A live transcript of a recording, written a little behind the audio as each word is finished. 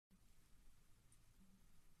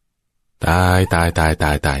ต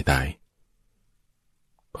าย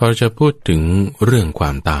พอจะพูดถึงเรื่องควา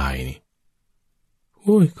มตายนี่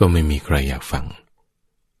ก็ไม่มีใครอยากฟัง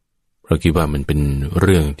เพราะคิดว่ามันเป็นเ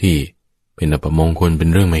รื่องที่เป็นอัปมงคลเป็น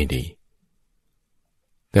เรื่องไม่ดี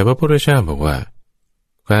แต่พระพุทธเจ้าบอกว่า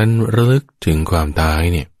การระลึกถึงความตาย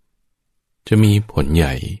เนี่ยจะมีผลให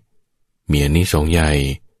ญ่มีอานิสงส์ใหญ่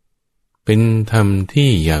เป็นธรรมที่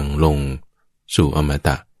ยังลงสู่อมต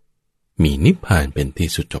ะมีนิพพานเป็นที่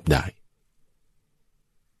สุดจบได้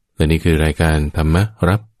และนี่คือรายการธรรม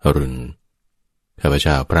รับอรุณข้าพเ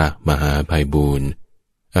จ้าพระมหาไพบูลย์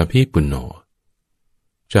อภิปุณโญ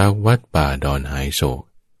จากวัดป่าดอนหายโศก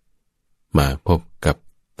มาพบกับ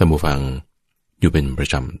ท่านผู้ฟังอยู่เป็นประ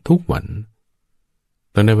จำทุกวัน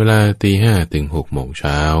ตอนในเวลา 5:00 ถึง 6:00 น.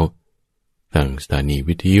ทางสถานี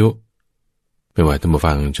วิทยุไม่ว่าท่านผู้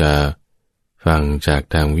ฟังจะฟังจาก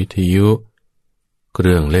ทางวิทยุเค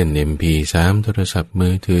รื่องเล่น MP3 โทรศัพท์มื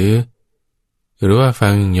อถือหรือว่าฟั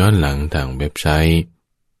งย้อนหลังทางเว็บไซต์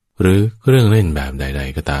หรือเครื่องเล่นแบบใด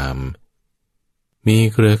ๆก็ตามมี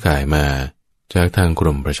เครือข่ายมาจากทางกร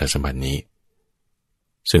มประชาสัมพันธ์นี้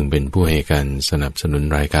ซึ่งเป็นผู้ให้การสนับสนุน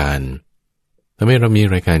รายการทำให้เรามี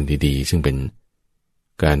รายการดีๆซึ่งเป็น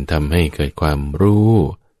การทำให้เกิดความรู้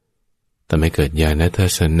ทำให้เกิดญาณทั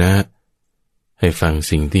ศนะให้ฟัง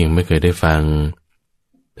สิ่งที่ยังไม่เคยได้ฟัง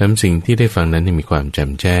ทำสิ่งที่ได้ฟังนั้นให้มีความแจ่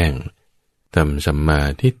มแจ้งทำสัมมา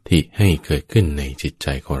ทิฏฐิให้เกิดขึ้นในจิตใจ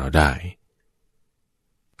ของเราได้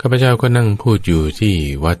ข้าพเจ้าก็นั่งพูดอยู่ที่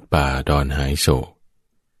วัดป่าดอนหายโศก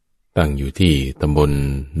ตั้งอยู่ที่ตำบล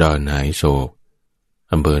ดอนหายโศก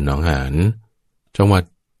อำเภอหนองหานจังหวัด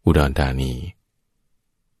อุดรธานี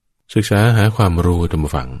ศึกษาหาความรู้ธรรม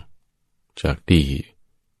ฟังจากที่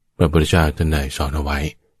พระพุทธเจ้าท่านได้สอนเอาไว้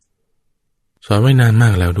สอนไว้นานมา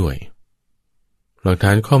กแล้วด้วยหลักฐ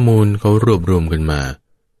านข้อมูลเขารวบรวมกันมา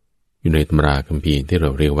อยู่ในตำราคัมภีร์ที่เรา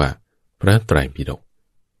เรียกว่าพระไตรปิฎก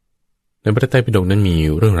ในพระไตรปิฎกนั้นมี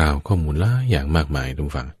เรื่องราวข้อมูลหลายอย่างมากมายทุ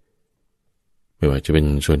กฝั่งไม่ว่าจะเป็น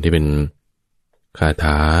ส่วนที่เป็นคาถ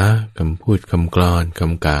าคำพูดคำกลอนค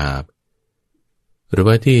ำกาบหรือ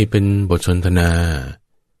ว่าที่เป็นบทสนทนา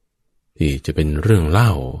ที่จะเป็นเรื่องเล่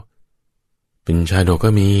าเป็นชาดกก็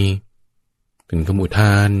มีเป็นคำอุท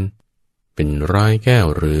านเป็นร้อยแก้ว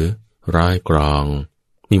หรือร้อยกรอง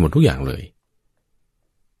มีหมดทุกอย่างเลย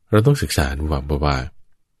เราต้องศึกษาดูว่า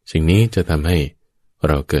สิ่งนี้จะทำให้เ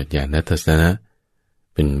ราเกิดญาณทัศนะ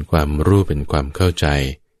เป็นความรู้เป็นความเข้าใจ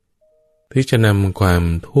ที่จะนำความ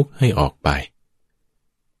ทุกข์ให้ออกไป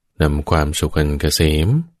นำความสุขอันเกษม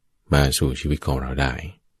มาสู่ชีวิตของเราได้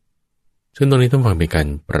ซึ่งตรงนี้ต้องฟังเป็นการ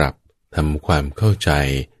ปรับทำความเข้าใจ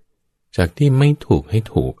จากที่ไม่ถูกให้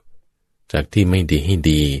ถูกจากที่ไม่ดีให้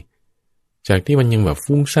ดีจากที่มันยังแบบ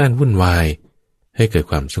ฟุ้งซ่านวุ่นวายให้เกิด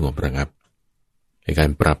ความสงบระงับในการ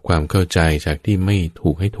ปรับความเข้าใจจากที่ไม่ถู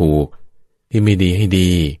กให้ถูกที่ไม่ดีให้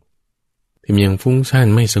ดีที่มันยังฟุ้งซ่าน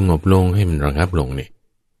ไม่สงบลงให้มันระงับลง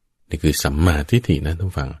นี่คือสัมมาทิฏฐินะท่า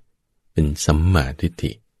นฟังเป็นสัมมาทิฏ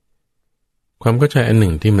ฐิความเข้าใจอันห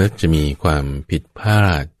นึ่งที่มันจะมีความผิดพลา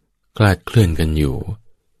ดคลาดเคลื่อนกันอยู่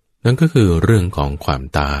นั่นก็คือเรื่องของความ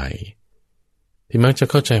ตายที่มักจะ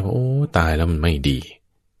เข้าใจว่าตายแล้วมันไม่ดี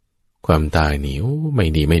ความตายนี่ไม่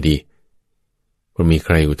ดีพอมีใค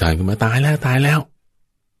รอุทานขึ้นมาตายแล้ว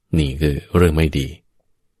นี่คือเรื่องไม่ดี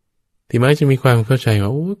ที่มักจะมีความเข้าใจว่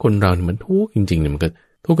าคนเราเนี่ยมันทุกข์จริงๆเนี่ยมันก็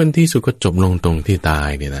ทุกข์กันที่สุดก็จบลงตรงที่ตาย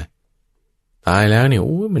เนี่ยนะตายแล้วเนี่ย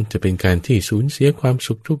มันจะเป็นการที่สูญเสียความ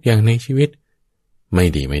สุขทุกอย่างในชีวิตไม่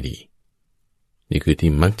ดีนี่คือ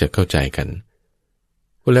ที่มักจะเข้าใจกัน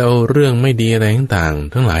แล้วเรื่องไม่ดีอะไรต่าง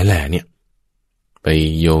ๆทั้งหลายแหล่เนี่ยไป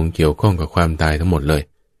โยงเกี่ยวข้องกับความตายทั้งหมดเลย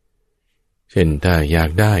เช่นถ้าอยาก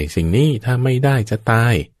ได้สิ่งนี้ถ้าไม่ได้จะตา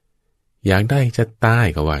ยอยากได้จะตาย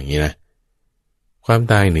ก็ว่าอย่างนี้นะความ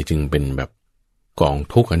ตายนี่จึงเป็นแบบกอง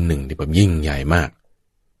ทุกข์อันหนึ่งที่แบบยิ่งใหญ่มาก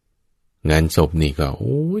งานศพนี่ก็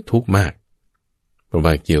ทุกข์มากเพราะ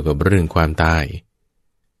ว่าเกี่ยวกับเรื่องความตาย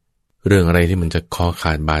เรื่องอะไรที่มันจะคอข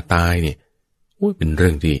าดบาดตายเนี่ยเป็นเรื่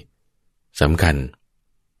องที่สำคัญ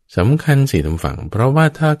สิท่านฟังเพราะว่า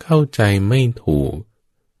ถ้าเข้าใจไม่ถูก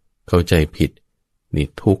เข้าใจผิดนี่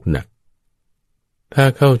ทุกข์หนักถ้า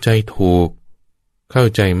เข้าใจถูกเข้า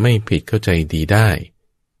ใจไม่ผิดเข้าใจดีได้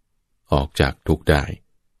ออกจากทุกข์ได้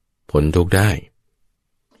พ้นทุกข์ได้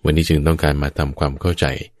วันนี้จึงต้องการมาทำความเข้าใจ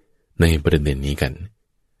ในประเด็นนี้กัน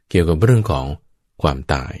เกี่ยวกับเรื่องของความ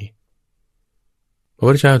ตายพระ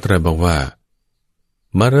พุทธเจ้าตรัสบอกว่า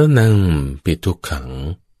มรณังปิทุกขัง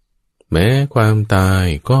แม้ความตาย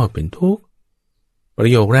ก็เป็นทุกข์ประ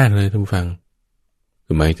โยคแรกเลยท่านฟัง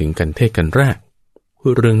คือหมายถึงกันเทศกันแรกพู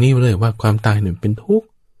ดเรื่องนี้เลยว่าความตายเนี่ยเป็นทุกข์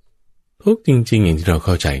จริงๆอย่างที่เราเ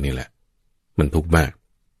ข้าใจนี่แหละมันทุกข์มาก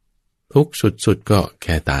ทุกข์สุดๆก็แ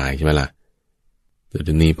ค่ตายใช่ไหมล่ะ แต่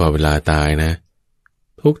ทีนี้พอเวลาตายนะ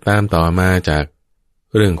ทุกตามต่อมาจาก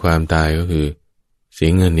เรื่องความตายก็คือเสีย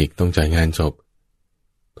เงินอีกต้องจ่ายงานศพ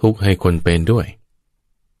ทุกให้คนเป็นด้วย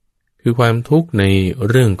คือความทุกข์ใน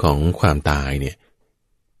เรื่องของความตายเนี่ย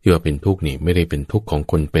ที่ว่าเป็นทุกข์นี่ไม่ได้เป็นทุกข์ของ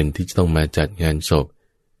คนเป็นที่จะต้องมาจัดงานศพ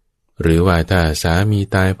หรือว่าถ้าสามี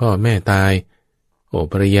ตายพ่อแม่ตาย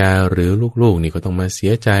ภรรยาหรือลูกๆนี่ก็ต้องมาเสี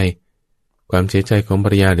ยใจความเสียใจของภร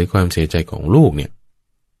รยาหรือความเสียใจของลูกเนี่ย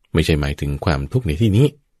ไม่ใช่หมายถึงความทุกข์ในที่นี้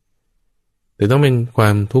แต่ต้องเป็นควา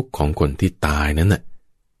มทุกข์ของคนที่ตายนั้นน่ะ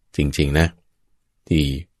จริงๆนะที่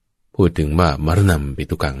พูดถึงว่ามรณะปิ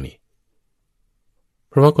ตุกังนี่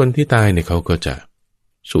เพราะว่าคนที่ตายเนี่ยเขาก็จะ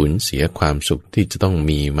สูญเสียความสุขที่จะต้อง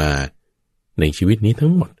มีมาในชีวิตนี้ทั้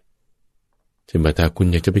งหมดเช่นถ้าคุณ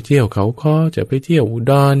อยากจะไปเที่ยวเขาค้อจะไปเที่ยวอุ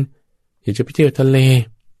ดรอยากจะไปเที่ยวทะเล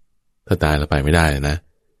ถ้าตายแล้วไปไม่ได้นะ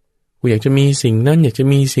คุณอยากจะมีสิ่งนั้นอยากจะ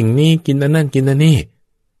มีสิ่งนี้กินอันนั้นกินอันนี้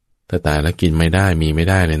ถ้าตายแล้วกินไม่ได้มีไม่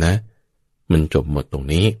ได้เลยนะมันจบหมดตรง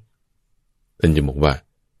นี้ท่านจะบอกว่า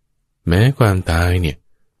แม้ความตายเนี่ย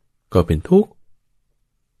ก็เป็นทุกข์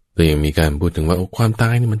แต่ยังมีการพูดถึงว่าความตา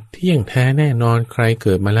ยนี่มันเที่ยงแท้แน่นอนใครเ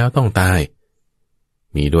กิดมาแล้วต้องตาย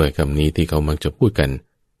มีด้วยคำนี้ที่เขามักจะพูดกัน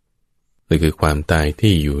นั่นคือความตาย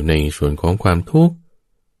ที่อยู่ในส่วนของความทุกข์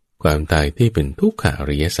ความตายที่เป็นทุกขอ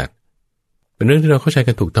ริยสัจเป็นเรื่องที่เราเข้าใจ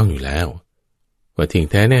กันถูกต้องอยู่แล้วว่าเที่ยง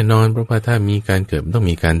แท้แน่นอนเพราะว่าถ้ามีการเกิดมันต้อง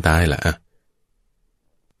มีการตายล่ะ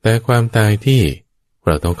แต่ความตายที่เ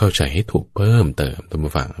ราต้องเข้าใจให้ถูกเพิ่มเติมท่าน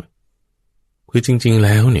ผู้ฟังคือจริงๆแ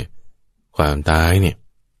ล้วเนี่ยความตายเนี่ย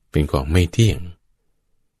เป็นของไม่เที่ยง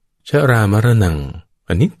ชรามรณัง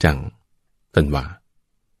อนิจจังตันว่า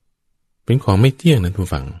เป็นของไม่เที่ยงนะทุก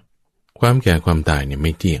ฝังความแก่ความตายเนี่ยไ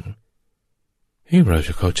ม่เที่ยงเราจ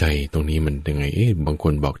ะเข้าใจตรงนี้มันยังไงบางค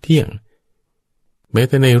นบอกเที่ยงแม้แ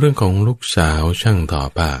ต่ในเรื่องของลูกสาวช่างทอ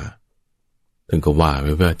ผ้าถึงก็ว่าไ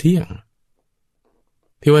ว้ว่าเที่ยง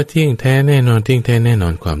ที่ว่าเที่ยงแท้แน่นอนเที่ยงแท้แน่นอ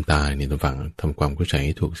นความตายนี่ทุกฝังทำความเข้าใจใ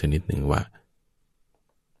ห้ถูกสักนิดหนึ่งว่า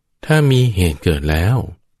ถ้ามีเหตุเกิดแล้ว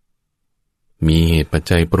มีเหตุปัจ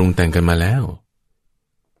จัยปรุงแต่งกันมาแล้ว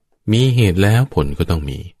มีเหตุแล้วผลก็ต้อง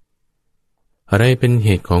มีอะไรเป็นเห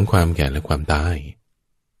ตุของความแก่และความตาย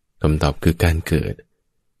คำตอบคือการเกิด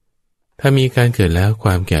ถ้ามีการเกิดแล้วคว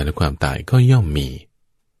ามแก่และความตายก็ย่อมมี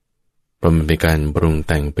เพราะมันเป็นการปรุง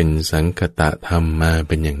แต่งเป็นสังคตธรรมมาเ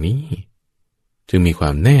ป็นอย่างนี้จึงมีควา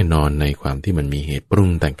มแน่นอนในความที่มันมีเหตุปรุง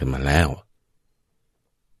แต่งกันมาแล้ว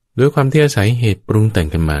ด้วยความที่อาศัยเหตุปรุงแต่ง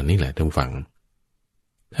กันมานี่แหละท่านฟัง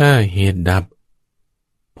ถ้าเหตุดับ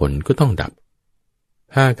ผลก็ต้องดับ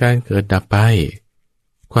ถ้าการเกิดดับไป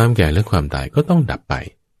ความแก่และความตายก็ต้องดับไป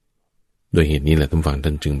โดยเหตุนี้แหละท่านฟังท่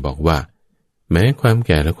านจึงบอกว่าแม้ความแ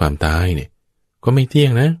ก่และความตายเนี่ยก็ไม่เที่ย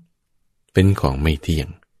งนะเป็นของไม่เที่ยง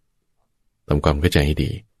ทำความเข้าใจให้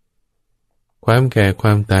ดีความแก่คว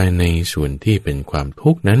ามตายในส่วนที่เป็นความทุ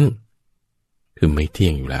กข์นั้นคือไม่เที่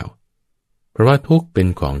ยงอยู่แล้วเพราะว่าทุกข์เป็น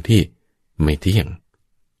ของที่ไม่เที่ยง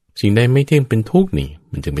สิ่งใดไม่เที่ยงเป็นทุกข์นี่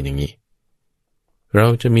มันจึงเป็นอย่างนี้เรา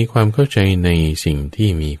จะมีความเข้าใจในสิ่งที่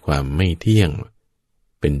มีความไม่เที่ยง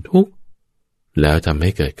เป็นทุกข์แล้วทำให้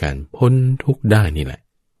เกิดการพ้นทุกข์ได้นี่แหละ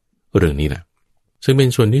เรื่องนี้แหละซึ่งเป็น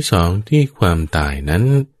ส่วนที่สองที่ความตายนั้น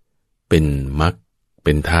เป็นมรรคเ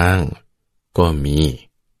ป็นทางก็มี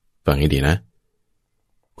ฟังให้ดีนะ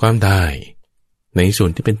ความตายในส่วน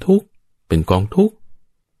ที่เป็นทุกข์เป็นกองทุกข์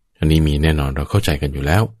อันนี้มีแน่นอนเราเข้าใจกันอยู่แ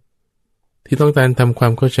ล้วที่ต้องการทำควา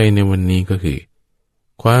มเข้าใจในวันนี้ก็คือ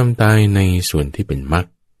ความตายในส่วนที่เป็นมรรค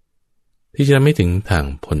ที่จะไม่ถึงทาง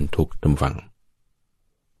พ้นทุกข์ตามฝัง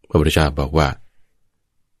พระพุทธเจ้าบอกว่า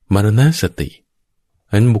มรณสติ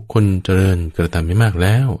อันบุคคลเจริญกระทำให้มากแ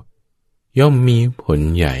ล้วย่อมมีผล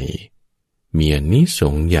ใหญ่มีอานิส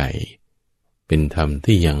งส์ใหญ่เป็นธรรม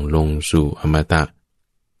ที่ยังลงสู่อมตะ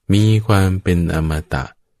มีความเป็นอมตะ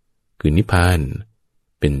คือนิพพาน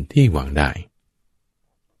เป็นที่หวังได้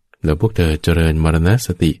แล้วพวกเธอเจริญมรณส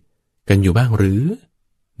ติกันอยู่บ้างหรือ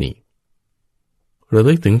นี่ระ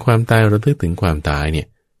ลึกถึงความตายระลึกถึงความตายเนี่ย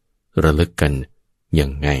ระลึกกันยั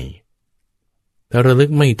งไงถ้าระลึก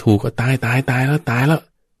ไม่ถูกก็ตาย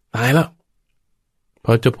แล้วพ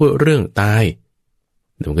อจะพูดเรื่องตาย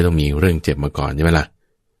เดี๋ยวก็ต้องมีเรื่องเจ็บมาก่อนใช่ไหมล่ะ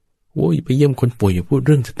โอ้ยไปเยี่ยมคนป่วยอย่าพูดเ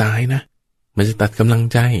รื่องจะตายนะมันจะตัดกำลัง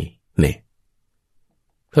ใจเนี่ย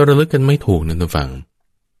ถ้าระลึกกันไม่ถูกนั่นท่านฟัง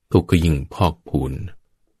ทุกข์ก็ยิ่งพอกพูน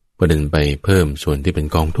ประเด็นไปเพิ่มส่วนที่เป็น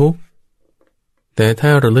กองทุกข์แต่ถ้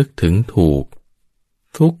าระลึกถึงถูก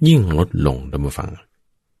ทุกข์ยิ่งลดลงท่านฟัง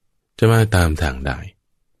จะมาตามทางได้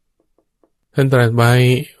ท่านตรัสไว้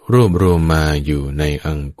รวบรวมมาอยู่ใน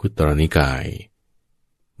อังคุตรนิกาย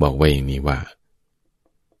บอกไว้อย่างนี้ว่า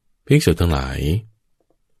ภิกษุทั้งหลาย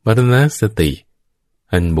มรณสติ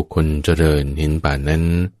อันบุคคลเจริญเห็นป่านนั้น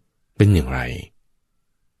เป็นอย่างไร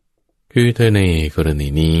คือเธอในกรณี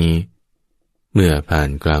นี้เมื่อผ่าน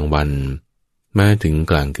กลางวันมาถึง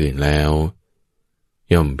กลางคืนแล้ว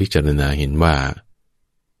ย่อมพิจารณาเห็นว่า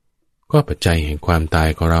ก็ปัจจัยแห่งความตาย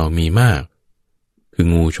ของเรามีมากคือ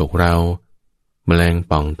งูฉกเราแมลง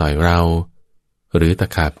ป่องต่อยเราหรือตะ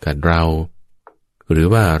ขาบกัดเราหรือ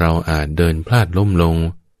ว่าเราอาจเดินพลาดล้มลง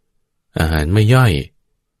อาหารไม่ย่อย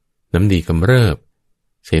น้ำดีกำเริบ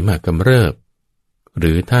เสมหะกำเริบห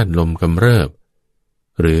รือธาตุลมกำเริบ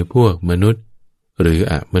หรือพวกมนุษย์หรือ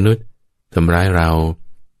อมนุษย์ทำร้ายเรา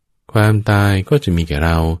ความตายก็จะมีแก่เ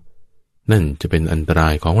รานั่นจะเป็นอันตรา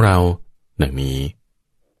ยของเราดังนี้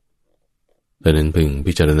ดังนั้นพึง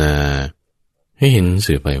พิจารณาให้เห็น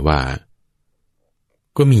สื่อไปว่า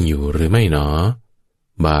ก็มีอยู่หรือไม่หนอ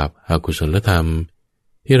บาปอกุศลธรรม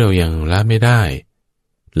ที่เรายังละไม่ได้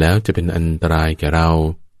แล้วจะเป็นอันตรายแก่เรา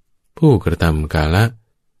ผู้กระทำกาละ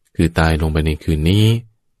คือตายลงไปในคืนนี้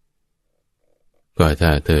ก็ถ้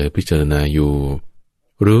าเธอพิจารณาอยู่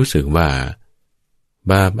รู้สึกว่า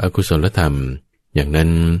บาปอกุศลธรรมอย่างนั้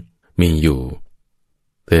นมีอยู่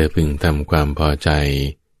เธอพึงทำความพอใจ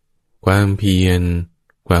ความเพียร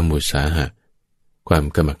ความอุตสาหะความ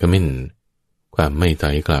กระหมักกระหม่นความไม่ถ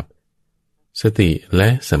อยกลับสติและ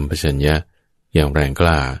สัมปชัญญะอย่างแรงก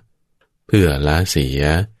ล้าเพื่อละเสีย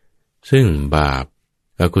ซึ่งบาป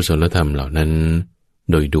อกุศลธรรมเหล่านั้น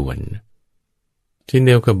โดยด่วนเช่นเ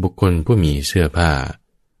ดียวกับบุคคลผู้มีเสื้อผ้า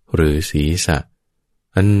หรือศีรษะ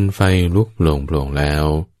อันไฟลุกโปร่งแล้ว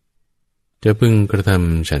จะพึงกระท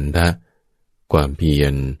ำฉันทะความเพีย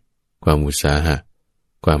รความอุตสาหะ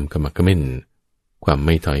ความกระหมักกระหม่นความไ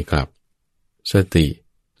ม่ถอยกลับสติ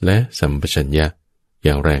และสัมปชัญญะอ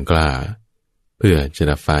ย่างแรงกล้าเพื่อจะ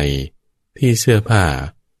ดับไฟที่เสื้อผ้า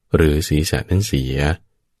หรือศีรษะนั้นเสีย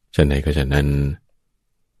ฉะไหนก็ฉะนั้น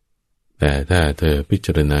แต่ถ้าเธอพิจ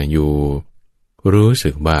ารณาอยู่รู้สึ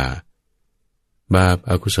กว่าบาป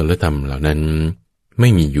อกุศลธรรมเหล่านั้นไม่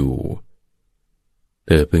มีอยู่เธ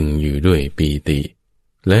อพึงอยู่ด้วยปีติ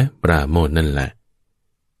และปราโมทย์นั่นแหละ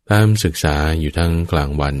ตามศึกษาอยู่ทั้งกลา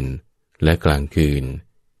งวันและกลางคืน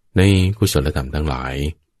ในกุศลธรรมทั้งหลาย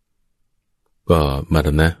ก็มร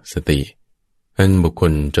ณสติอันบุคค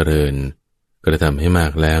ลเจริญกระทำให้มา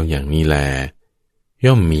กแล้วอย่างนี้แล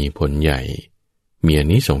ย่อมมีผลใหญ่มีอา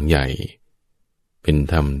นิสงส์ใหญ่เป็น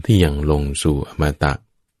ธรรมที่ยังลงสู่อมตะ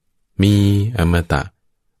มีอมตะ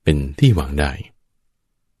เป็นที่หวังได้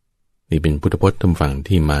นี่เป็นพุทธพจน์ธรรมฝั่ง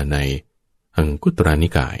ที่มาในอังคุตรนิ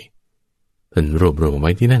กายท่านรวบรวมไ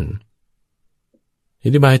ว้ที่นั่นอ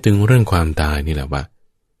ธิบายถึงเรื่องความตายนี่แหละว่า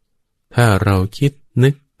ถ้าเราคิดนึ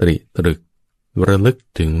กตรีตรึกระลึก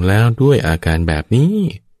ถึงแล้วด้วยอาการแบบนี้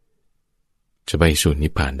จะไปสู่นิ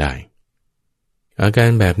พพานได้อาการ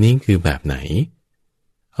แบบนี้คือแบบไหน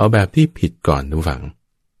เอาแบบที่ผิดก่อนทุกฝั่ง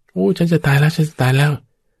โอ้ฉันจะตายแล้วฉันจะตายแล้ว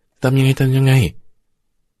ทำยังไง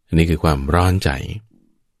อันนี้คือความร้อนใจ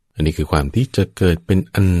อันนี้คือความที่จะเกิดเป็น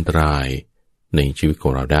อันตรายในชีวิตขอ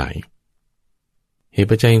งเราได้เหตุ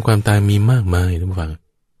ปัจจัยความตายมีมากมายทุกฝั่ง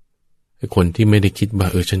คนที่ไม่ได้คิดว่า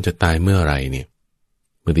ฉันจะตายเมื่อไหร่เนี่ย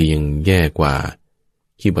บางทียังแย่กว่า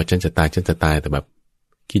คิดว่าฉันจะตายแต่แบบ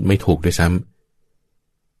คิดไม่ถูกด้วยซ้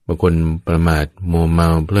ำบางคนประมาทมัวเมา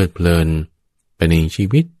เพลิดเพลินไปในชี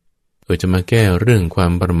วิตจะมาแก้เรื่องควา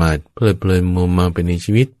มประมาทเพลิดเพลินมัวเมาไปใน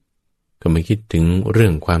ชีวิตก็ไม่คิดถึงเรื่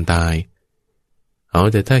องความตาย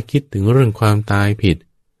แต่ถ้าคิดถึงเรื่องความตายผิด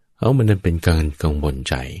มันนั้นเป็นการกังวล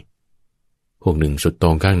ใจพวกหนึ่งสุดโต่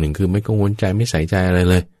งข้างหนึ่งคือไม่กังวลใจไม่ใส่ใจอะไร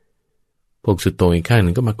เลยพวกสุดโต่งอีกข้างห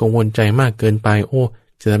นึ่งก็มากังวลใจมากเกินไป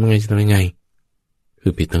จะทำยังไงคื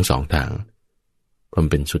อผิดทั้งสองทางมัน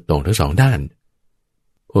เป็นสุดโต่งทั้งสองด้าน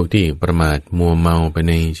พวกที่ประมาทมัวเมาไป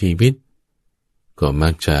ในชีวิตก็มั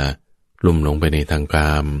กจะลุ่มลงไปในทางก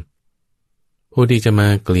ามพวกที่จะมา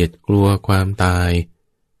เกลียดกลัวความตาย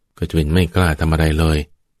ก็จะเป็นไม่กล้าทำอะไรเลย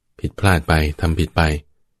ผิดพลาดไปทำผิดไป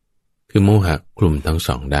คือโมหะกลุ่มทั้งส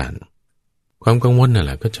องด้านความกังวลนั่นแห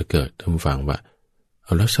ละก็จะเกิดทำฟังว่า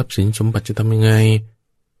แล้วทรัพย์สินสมบัติจะทำยังไง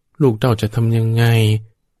ลูกเต้าจะทำยังไง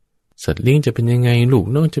สัตว์เลี้ยงจะเป็นยังไงลูก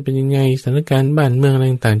น้องจะเป็นยังไงสถานการณ์บ้านเมืองอะไร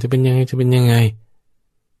ต่างๆจะเป็นยังไงทุ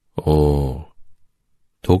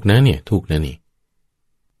กนะเนี่ยทุกนะนี่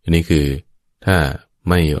อันนี้คือถ้า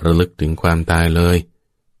ไม่ระลึกถึงความตายเลย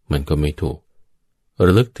มันก็ไม่ถูกร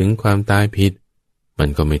ะลึกถึงความตายผิดมัน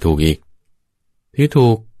ก็ไม่ถูกอีกที่ถู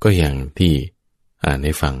กก็อย่างที่อ่านใ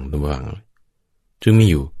ห้ฟังระหว่างจึงมี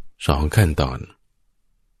อยู่2ขั้นตอ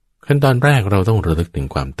นแรกเราต้องระลึกถึง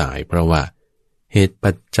ความตายเพราะว่าเหตุ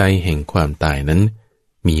ปัจจัยแห่งความตายนั้น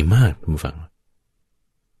มีมากทุกฝั่ง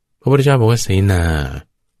พระพุทธเจ้าบอกว่าเสนา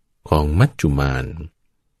ของมัจจุมาน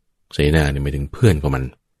เสนาเนี่ยหมายถึงเพื่อนของมัน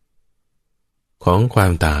ของควา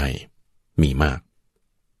มตายมีมาก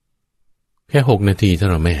แค่6 นาทีถ้า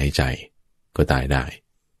เราไม่หายใจก็ตายได้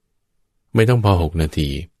ไม่ต้องพอ6 นาที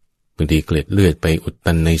บางทีเกล็ดเลือดไปอุด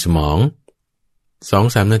ตันในสมอง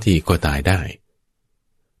 2-3 นาทีก็ตายได้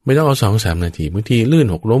ไม่ต้องเอา 2-3 นาทีบางทีลื่น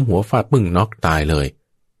หกล้มหัวฟาดปึ้งน็อกตายเลย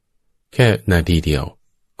แค่นาทีเดียว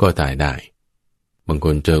ก็ตายได้บางค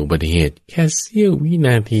นเจออุบัติเหตุแค่เสี้ยววิน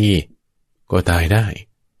าทีก็ตายได้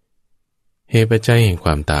เหตุปัจจัยแห่งคว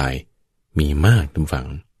ามตายมีมากทุกฝั่ง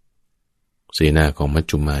เสนาของมัจ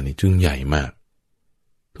จุมานี่จึงใหญ่มาก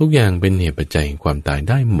ทุกอย่างเป็นเหตุปัจจัยแห่งความตาย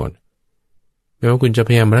ได้หมดไม่ว่าคุณจะพ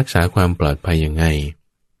ยายามรักษาความปลอดภัยยังไง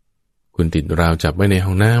คุณติดราวจับไว้ในห้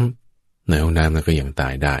องน้ำแล้วก็ยังตา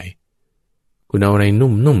ยได้คุณเอาอะไร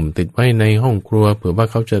นุ่มๆติดไว้ในห้องครัวเผื่อว่า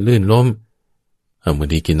เขาจะลื่นล้มบาง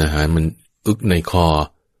ทีกินอาหารมันอึกในคอ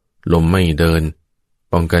ลมไม่เดิน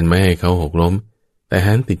ป้องกันไม่ให้เขาหกล้มแต่อาห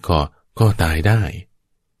ารติดคอก็ตายได้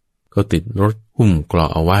ก็ติดรถหุ้มเกรา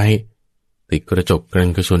ะเอาไว้ติดกระจกกัน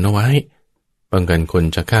กระสุนเอาไว้ป้องกันคน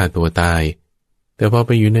จะฆ่าตัวตายแต่พอไ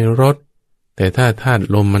ปอยู่ในรถแต่ถ้าธาตุ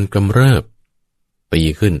ลมมันกำเริบตี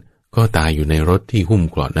ขึ้นก็ตายอยู่ในรถที่หุ้ม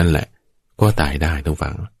เกราะนั่นแหละก็ตายได้ทุก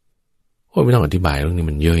ฝั่งโอ้ไม่ต้องอธิบายเรื่องนี้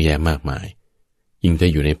มันเยอะแยะมากมายยิ่งจะ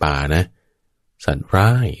อยู่ในป่านะสัตว์ร้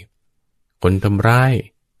ายคนทำร้าย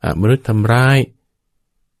มนุษย์ทำร้าย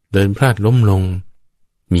เดินพลาดล้มลง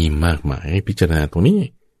มีมากมายให้พิจารณาตรงนี้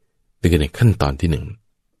นี่คือในขั้นตอนที่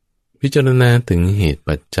1พิจารณาถึงเหตุ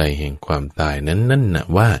ปัจจัยแห่งความตายนั้นนั่นนะ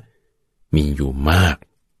ว่ามีอยู่มาก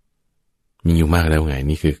แล้วไง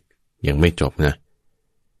นี่คือยังไม่จบนะ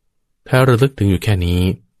ถ้าเราลึกถึงอยู่แค่นี้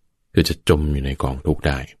ก็จะจมอยู่ในกองทุกข์ไ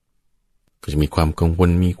ด้ก็จะมีความกังวล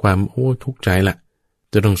มีความทุกข์ใจละ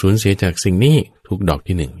จะต้องสูญเสียจากสิ่งนี้ทุกดอก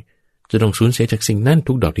ที่1จะต้องสูญเสียจากสิ่งนั้น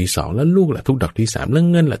ทุกดอกที่2แล้วลูกล่ะทุกดอกที่3แล้ว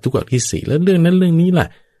เงินล่ะทุกดอกที่4แล้วเรื่องนั้นเรื่องนี้ล่ะ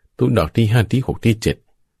ทุกดอกที่5ที่6ที่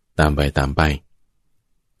7ตามไป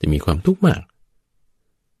จะมีความทุกข์มาก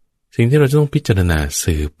สิ่งที่เราจะต้องพิจารณา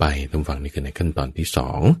สื่อไปตรงฝั่งนี้คือในขั้นตอนที่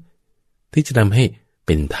2ที่จะทำให้เ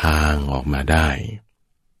ป็นทางออกมาได้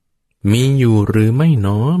มีอยู่หรือไม่หน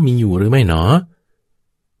อ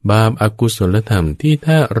บาปอกุศลธรรมที่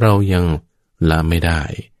ถ้าเรายังละไม่ได้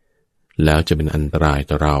แล้วจะเป็นอันตราย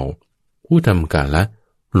ต่อเราผู้ทำกาละ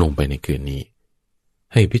ลงไปในคืนนี้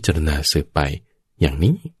ให้พิจารณาสืบไปอย่าง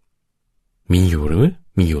นี้มีอยู่หรือ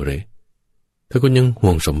ถ้าคุณยังห่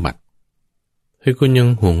วงสมบัติถ้าคุณยัง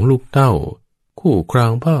ห่วงลูกเต้าคู่ครอ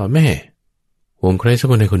งพ่อแม่ห่วงใครสัก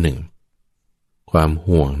คนใดคนหนึ่งความ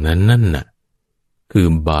ห่วงนั้นน่ะคือ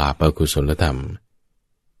บาปอกุศลธรรม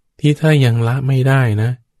ที่ถ้ายังละไม่ได้นะ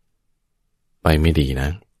ไปไม่ดีนะ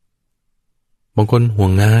บางคนห่ว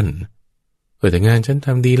งงานแต่งานฉันท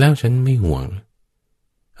ำดีแล้วฉันไม่ห่วง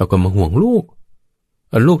เอาก็มาห่วงลูก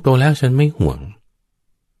ลูกโตแล้วฉันไม่ห่วง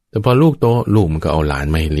แต่พอลูกโตลูกมันก็เอาหลาน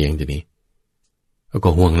มาให้เลี้ยงทีนี้เอา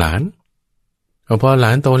ก็ห่วงหลานเอาพอหล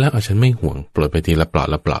านโตแล้วฉันไม่ห่วงปล่อยไปทีละเปลา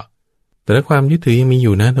ะแต่ถ้าความยึดถือยังมีอ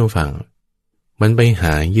ยู่นะท่านฟังมันไปห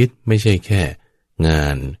ายึดไม่ใช่แค่งา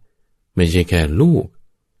นไม่ใช่แค่ลูก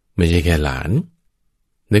ไม่ใช่แค่หลาน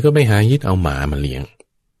เดี๋ยวก็ไปหายึดเอาหมามาเลี้ยง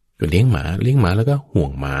ก็เลี้ยงหมาแล้วก็ห่ว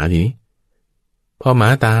งหมาทีนี้พอหมา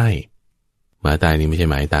ตายนี่ไม่ใช่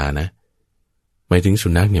หมายตานะหมายถึงสุ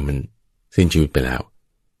นัขเนี่ยมันสิ้นชีวิตไปแล้ว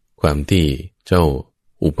ความที่เจ้า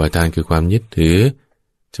อุปาทานคือความยึดถือ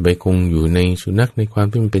จะไปคงอยู่ในสุนัขในความ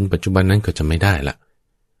ที่มันเป็นปัจจุบันนั้นก็จะไม่ได้ละ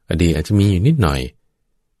อดีตอาจจะมีอยู่นิดหน่อย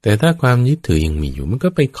แต่ถ้าความยึดถือยังมีอยู่มันก็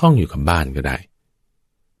ไปคล้องอยู่กับบ้านก็ได้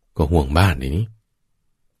ก็ห่วงบ้านนี้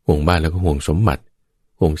ห่วงบ้านแล้วก็ห่วงสมบัติ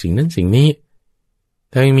ห่วงสิ่งนั้นสิ่งนี้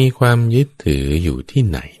ถ้ายังมีความยึดถืออยู่ที่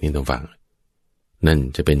ไหนนี่ต้องฟังนั่น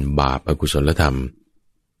จะเป็นบาปอกุศลธรรม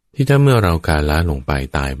ที่ถ้าเมื่อเรากาละลงไป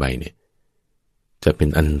ตายไปเนี่ยจะเป็น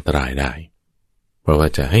อันตรายได้เพราะว่า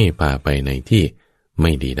จะให้พาไปในที่ไ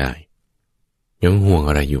ม่ดีได้ยังห่วง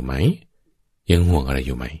อะไรอยู่ไหม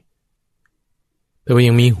แต่ว่า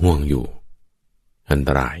ยังมีห่วงอยู่อันต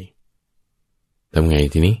รายทำไง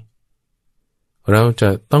ทีนี้เราจะ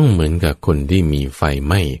ต้องเหมือนกับคนที่มีไฟไ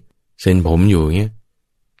หม้เส้นผมอยู่เงี้ย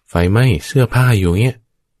ไฟไหม้เสื้อผ้าอยู่เงี้ย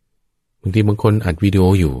บางทีบางคนอัดวิดีโอ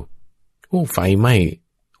อยู่ไฟไหม้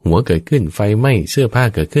หัวเกิดขึ้นไฟไหม้เสื้อผ้า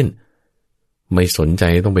เกิดขึ้นไม่สนใจ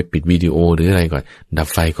ต้องไปปิดวิดีโอหรืออะไรก่อนดับ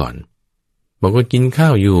ไฟก่อนบางคนกินข้า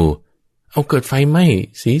วอยู่เอาเกิดไฟไหม้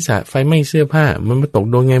ศีรษะไฟไหม้เสื้อผ้ามันมาตก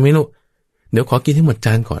โดนไงไม่รู้เดี๋ยวขอกินให้หมดจ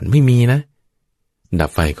านก่อนไม่มีนะดั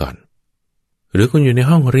บไฟก่อนหรือคุณอยู่ใน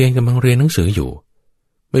ห้องเรียนกำลังเรียนหนังสืออยู่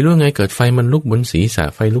ไม่รู้ไงเกิดไฟมันลุกบนศีรษะ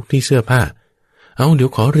ไฟลุกที่เสื้อผ้าเดี๋ยว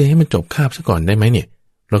ขอเรียนให้มันจบคาบซะก่อนได้ไหมเนี่ย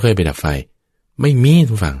เราเคยไปดับไฟไม่มี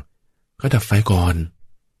ทุกฝั่งก็ดับไฟก่อน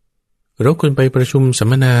แล้วคุณไปประชุมสัม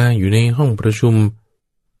มนาอยู่ในห้องประชุม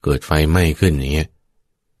เกิดไฟไหม้ขึ้นอย่างเงี้ย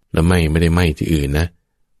แล้วไม่ได้ไหม้ที่อื่นนะ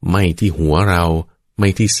ไหม้ที่หัวเรา ไม่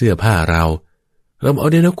ที่เสื้อผ้าเราบอก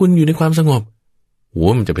เดี๋ยวคุณอยู่ในความสงบ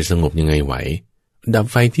มันจะไปสงบยังไงไหวดับ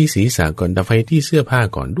ไฟที่ศีรษะก่อนดับไฟที่เสื้อผ้า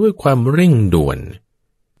ก่อนด้วยความเร่งด่วน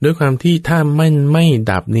ด้วยความที่ถ้าไม่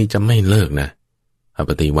ดับนี่จะไม่เลิกนะอป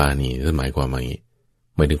ฏิวานีหมายความว่าอย่างนี้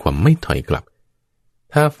หมายถึงความไม่ถอยกลับ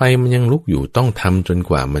ถ้าไฟมันยังลุกอยู่ต้องทำจน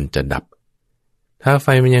กว่ามันจะดับถ้าไฟ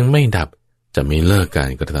มันยังไม่ดับจะไม่เลิกการ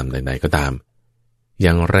กระทำใดๆก็ตามอย่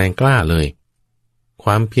างแรงกล้าเลยคว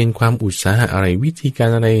ามเพียรความอุตสาหะอะไรวิธีการ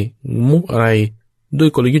อะไรมุกอะไรด้วย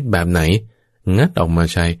กลยุทธ์แบบไหนงัดออกมา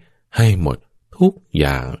ใช้ให้หมดทุกอ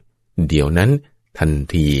ย่างเดี๋ยวนั้นทัน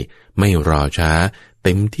ทีไม่รอช้าเ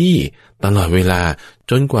ต็มที่ตลอดเวลา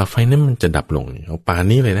จนกว่าไฟนั้นมันจะดับลงเอาปาน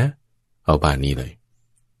นี้เลยนะเอาปานนี้เลย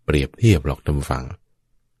เปรียบเทียบหรอกท่านฟัง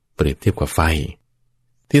เปรียบเทียบกับไฟ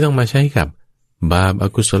ที่ต้องมาใช้กับบาปอ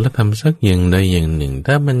กุศลธรรมสักอย่างใดอย่างหนึ่ง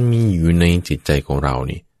ถ้ามันมีอยู่ในจิตใจของเรา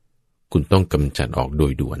นี่คุณต้องกำจัดออกโด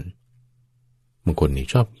ยด่วนบางคนนี่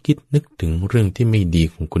ชอบคิดนึกถึงเรื่องที่ไม่ดี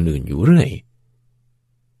ของคนอื่นอยู่เรื่อย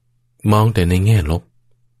มองแต่ในแง่ลบ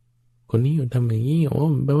คนนี้ทำอย่างนี้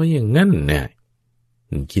แปลว่าอย่างนั้นเนี่ย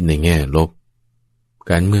คิดในแง่ลบ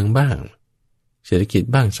การเมืองบ้างเศรษฐกิจ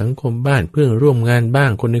บ้างสังคมบ้างเพื่อนร่วมงานบ้า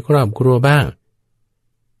งคนในครอบครัวบ้าง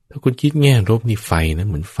ถ้าคุณคิดแง่ลบนี่ไฟนะ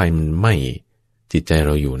เหมือนไฟมันไหม้จิตใจเ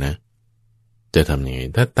ราอยู่นะจะทำยังไง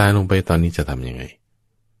ถ้าตายลงไปตอนนี้จะทำยังไง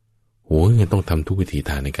งั้นต้องทำทุกวิธี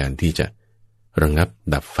ทางในการที่จะระงับ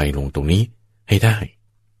ดับไฟลงตรงนี้ให้ได้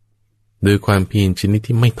โดยความเพียรชนิด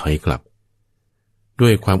ที่ไม่ถอยกลับด้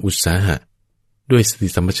วยความอุตสาหะด้วยสติ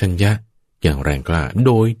สัมปชัญญะอย่างแรงกล้าโ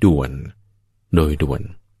ดยด่วน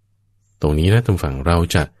ตรงนี้นะท่านฝั่งเรา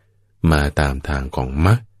จะมาตามทางของม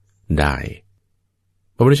รรคได้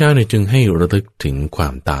พระพุทธเจ้าเนี่ยจึงให้ระลึกถึงควา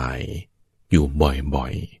มตายอยู่บ่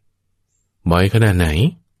อยขนาดไหน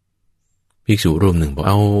ภิกษุรูปหนึ่งบอก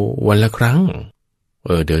เอาวันละครั้ง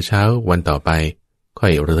เดี๋ยวเช้าวันต่อไปค่อ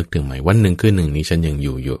ยระลึกถึงใหม่วันหนึ่งคืนหนึ่งนี้ฉันยังอ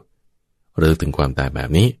ยู่ระลึกถึงความตายแบบ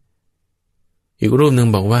นี้อีกรูปหนึ่ง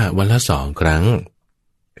บอกว่าวันละ2 ครั้ง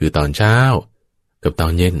คือตอนเช้ากับตอ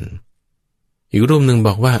นเย็นอีกรูปหนึ่งบ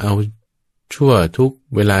อกว่าเอาชั่วทุก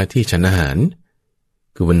เวลาที่ฉันอาหาร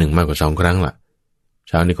คือวันหนึ่งมากกว่า2 ครั้งล่ะเ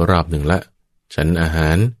ช้านี่ก็รอบหนึ่งละฉันอาหา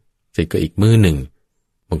รเสร็จก็อีกมื้อหนึ่ง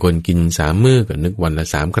บางคนกิน3 มื้อก็นึกวันละ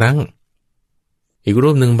3 ครั้งอีกรู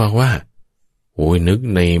ปหนึ่งบอกว่านึก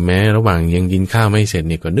ในแม้ระหว่างยังกินข้าวไม่เสร็จ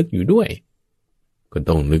เนี่ยก็นึกอยู่ด้วยก็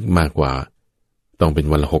ต้องนึกมากกว่าต้องเป็น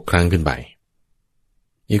วันละ6 ครั้งขึ้นไป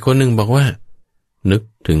อีกคนหนึ่งบอกว่านึก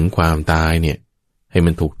ถึงความตายเนี่ยให้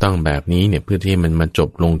มันถูกต้องแบบนี้เนี่ยเพื่อที่มันมาจบ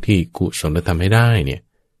ลงที่กุศลธรรมให้ได้เนี่ย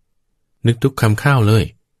นึกทุกคำข้าวเลย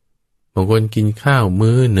บางคนกินข้าว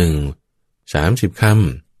มื้อหนึ่ง30 ค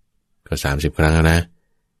ำก็30 ครั้งนะ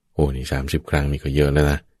นี่30 ครั้งนี่ก็เยอะแล้ว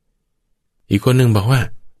นะอีกคนหนึ่งบอกว่า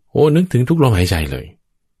นึกถึงทุกลมหายใจเลย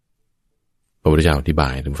พระพุทธเจ้าอธิบา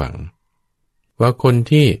ยท่านฟังว่าคน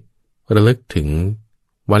ที่ระลึกถึง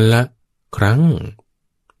วันละครั้ง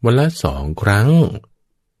วันละ2 ครั้ง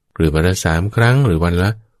หรือวันละ3 ครั้งหรือวันละ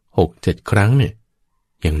6-7 ครั้งเนี่ย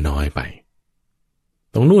ยังน้อยไป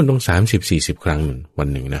ต้องนู่นต้อง30-40 ครั้งวัน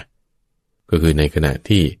หนึ่งนะก็คือในขณะ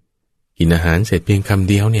ที่กินอาหารเสร็จเพียงคำ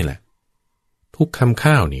เดียวเนี่ยแหละทุกคำ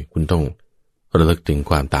ข้าวนี่คุณต้องระลึกถึง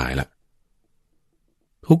ความตายละ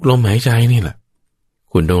ทุกลมหายใจนี่แหละ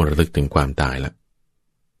คุณต้องระลึกถึงความตายละ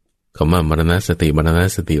คำว่ามรณสติ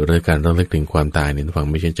หรือการระลึกถึงความตายเนี่ยฟัง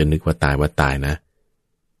ไม่ใช่จะนึกว่าตายนะ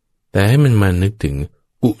แต่ให้มันมานึกถึง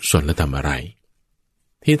กุศลธรรมอะไร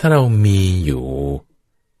ที่ถ้าเรามีอยู่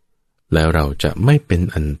แล้วเราจะไม่เป็น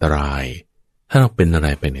อันตรายถ้าเราเป็นอะไร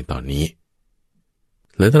ไปในตอนนี้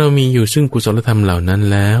หรือถ้าเรามีอยู่ซึ่งกุศลธรรมเหล่านั้น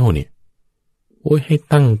แล้วเนี่ยให้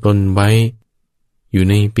ตั้งตนไว้อยู่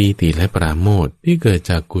ในปีติและปราโมทย์ที่เกิด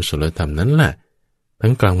จากกุศลธรรมนั้นแหละทั้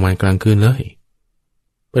งกลางวันกลางคืนเลย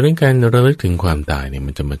เพราะนั้นการระลึกถึงความตายเนี่ย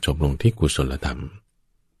มันจะมาจบลงที่กุศลธรรม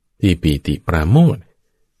ที่ปีติปราโมทย์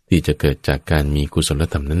ที่จะเกิดจากการมีกุศล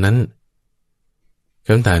ธรรมนั้นค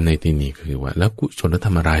ำถามในที่นี้คือว่าแล้วกุศลธร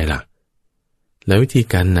รมอะไรล่ะแล้ววิธี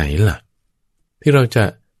การไหนล่ะที่เราจะ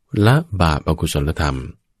ละบาปอกุศลธรรม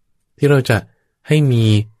ที่เราจะให้มี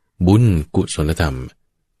บุญกุศลธรรม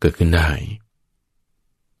เกิดขึ้นได้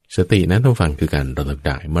สตินั้นต้องฟังคือการระลึกไ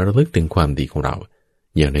ด้มาระลึกถึงความดีของเรา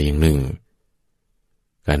อย่างใดอย่างหนึ่ง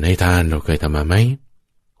การให้ทานเราเคยทำมาไหม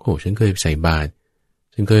ฉันเคยใส่บาตร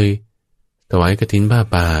ฉันเคยถวายกฐินผ้า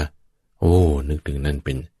ป่านึกถึงนั่นเ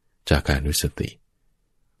ป็นจากการวิสติ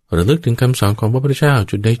ระลึกถึงคำสอนของพระพุทธเจ้า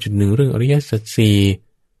จุดใดจุดหนึ่งเรื่องอริยสัจสี่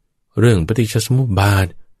เรื่องปฏิจจสมุปบาท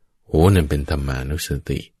นั่นเป็นธรรมานุส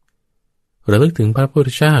ติระลึกถึงพระพุทธ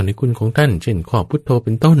เจ้าในคุณของท่านเช่นข้อพุทโธเ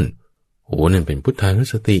ป็นต้นนั่นเป็นพุทธานุ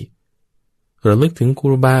สติระลึกถึงค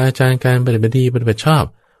รูบาอาจารย์การปฏิบัติดีปฏิบัติชอบ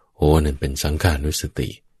นั่นเป็นสังขานุสติ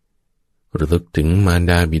ระลึกถึงมาร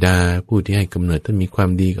ดาบิดาผู้ที่ให้กำเนิดท่านมีความ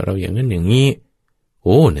ดีกับเราอย่างนั้นอย่างนี้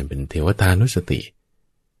นั่นเป็นเทวตานุสติ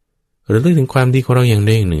ระลึกถึงความดีของเราอย่างใด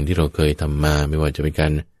อย่างหนึ่งที่เราเคยทำมาไม่ว่าจะเป็นกา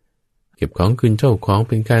รเก็บของคืนเจ้าของ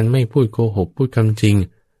เป็นการไม่พูดโกหกพูดคำจริง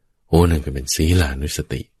นั่นก็เป็นศีลานุส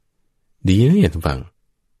ติดีนะเนี่ยท่านฟัง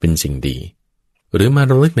เป็นสิ่งดีหรือมา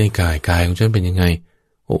ระลึกในกายของฉันเป็นยังไง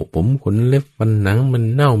ผมขนเล็บฟันหนังมัน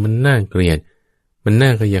เน่ามันน่าเกลียดมันน่า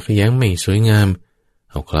ขยะแขยงไม่สวยงาม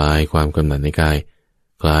เอาคลายความกำหนัดในกาย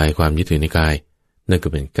คลายความยึดถือในกายนั่นก็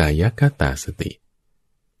เป็นกายคตาสติ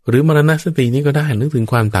หรือมรณสตินี่ก็ได้นึกถึง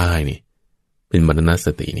ความตายนี่เป็นมรณส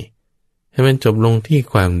ตินี่ให้มันจบลงที่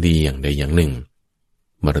ความดีอย่างใดอย่างหนึ่ง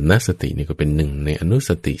มรณสตินี่ก็เป็นหนึ่งในอนุส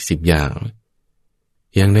ติ10อย่าง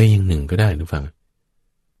อย่างใดอย่างหนึ่งก็ได้ทุกฟัง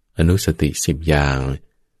อนุสติ10อย่าง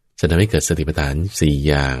จะทำให้เกิดสติปัฏฐาน4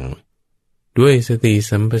อย่างด้วยสติ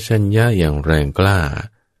สัมปชัญญะอย่างแรงกล้า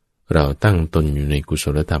เราตั้งตนอยู่ในกุศ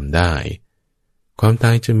ลธรรมได้ความต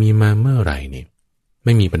ายจะมีมาเมื่อไหร่นี่ไ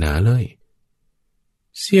ม่มีปัญหาเลย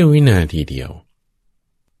เสี้ยววินาทีเดียว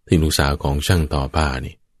ที่ลูกสาวของช่างต่อผ้า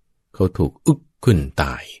นี่เขาถูกอึกขึ้นต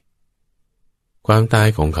ายความตาย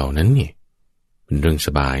ของเขานั้นนี่เป็นเรื่องส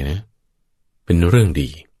บายนะเป็นเรื่องดี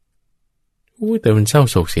แต่มันเศร้า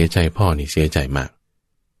โศกเสียใจพ่อนี่เสียใจมาก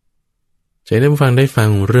ใจได้ฟัง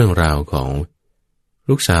เรื่องราวของ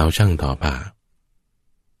ลูกสาวช่างต่อผ้า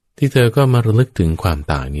ที่เธอก็มาระลึกถึงความ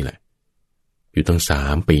ตายนี่แหละอยู่ตั้ง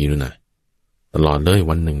3 ปีนู่นนะตลอดเลย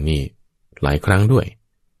วันหนึ่งนี่หลายครั้งด้วย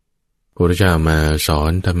พระพุทธเจ้ามาสอ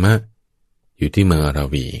นธรรมะอยู่ที่เมืองอารา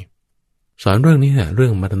วีสอนเรื่องนี้แหละเรื่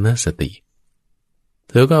องมรณสติ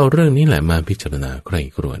เธอก็เอาเรื่องนี้แหละมาพิจารณาใคร่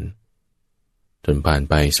ครวญจนผ่าน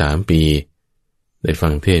ไป3 ปีได้ฟั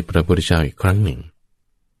งเทศน์พระพุทธเจ้าอีกครั้งหนึ่ง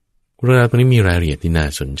เรื่องตรงนี้มีรายละเอียดที่น่า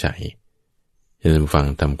สนใจให้ท่านฟัง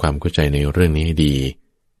ทำความเข้าใจในเรื่องนี้ให้ดี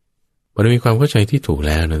พอได้มีความเข้าใจที่ถูก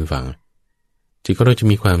แล้วนั้นฟังจิตก็เราจะ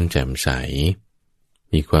มีความแจ่มใส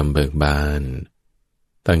มีความเบิกบาน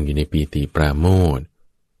ตั้งอยู่ในปีติปราโมทย์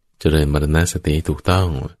เจริญมรณสติถูกต้อง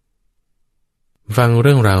ฟังเ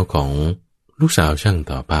รื่องราวของลูกสาวช่าง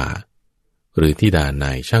ต่อผ้าหรือธิดาน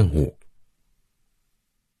ายช่างหูก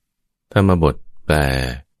ธรรมบทแปล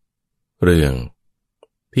เรื่อง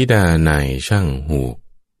ธิดานายช่างหูก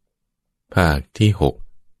ภาคที่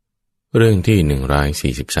6เรื่องที่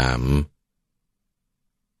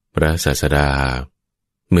143พระศาสดา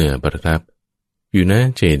เมื่อประทับอยู่ณ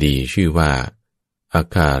เจดีย์ชื่อว่าอา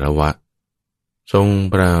คารวะทรง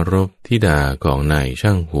ปรารภธิดาของนายช่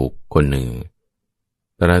างหูกคนหนึ่ง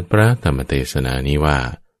ตรัสพระธรรมเทศนานี้ว่า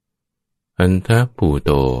อันทภูโ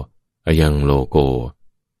ตอยังโลโก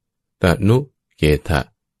ตนุเกทะ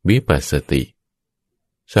วิปัสสติ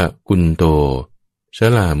สกุณโตช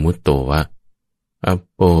ลามุตโตวะอัป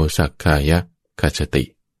โปสักขายะคัจฉติ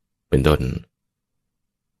เป็นต้น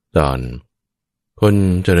ตอนคน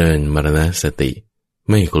เจริญมรณสติ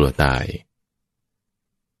ไม่กลัวตาย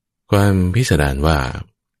ความพิสดารว่า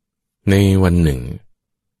ในวันหนึ่ง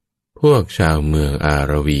พวกชาวเมืองอา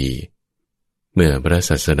รวีเมื่อพระ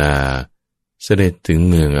ศาสดาเสด็จถึง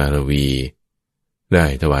เมืองอารวีได้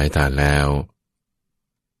ถวายทานแล้ว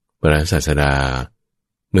พระศาสดา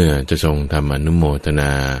เมื่อจะทรงทำอนุโมทน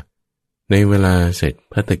าในเวลาเสร็จ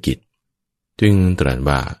ภัตกิจจึงตรัส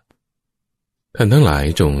ว่าท่านทั้งหลาย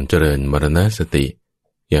จงเจริญมรณสติ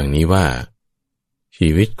อย่างนี้ว่าชี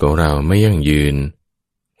วิตของเราไม่ยั่งยืน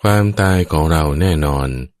ความตายของเราแน่นอน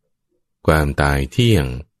ความตายเที่ยง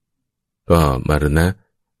ก็มรณะ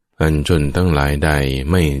อันชนทั้งหลายใด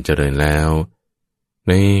ไม่เจริญแล้วใ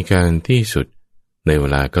นการที่สุดในเว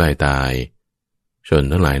ลาใกล้ตายชน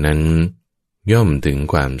ทั้งหลายนั้นย่อมถึง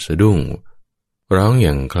ความสะดุ้งร้องอ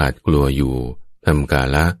ย่างขลาดกลัวอยู่ทำกา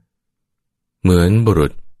ละเหมือนบุรุ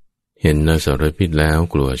ษเห็นอสรพิษแล้ว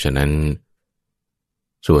กลัวฉะนั้น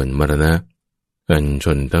ส่วนมรณะอันช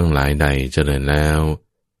นทั้งหลายใดเจริญแล้ว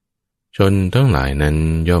ชนทั้งหลายนั้น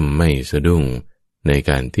ย่อมไม่สะดุ้งใน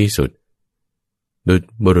การที่สุดดุจ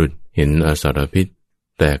บุรุษเห็นอสรพิษ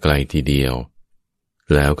แต่ไกลทีเดียว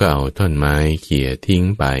แล้วก็เอาท่อนไม้เขี่ยทิ้ง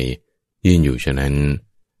ไปยืนอยู่ฉะนั้น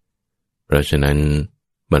เพราะฉะนั้น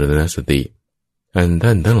มรณสติอันท่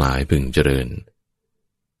านทั้งหลายพึงเจริญ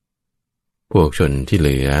พวกชนที่เห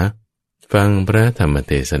ลือฟังพระธรรมเ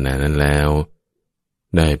ทศนานั้นแล้ว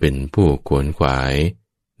ได้เป็นผู้ขวนขวาย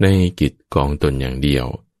ในกิจของตนอย่างเดียว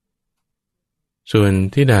ส่วน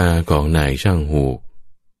ธิดาของนายช่างหูก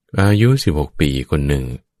อายุ16 ปีคนหนึ่ง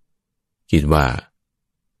คิดว่า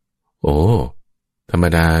ธรรม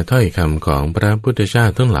ดาถ้อยคำของพระพุทธเจ้า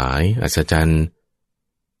ทั้งหลายอัศจรรย์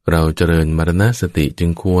เราเจริญมรณสติจึ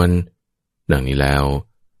งควรดังนี้แล้ว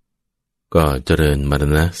ก็เจริญมร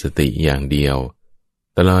ณสติอย่างเดียว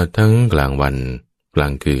ตลอดทั้งกลางวันกลา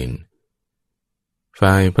งคืน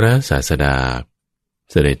ฝ่ายพระศาสดา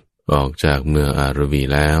เสด็จออกจากเมืองอารวี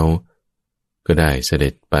แล้วก็ได้เสด็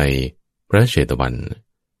จไปพระเชตวัน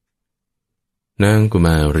นางกุม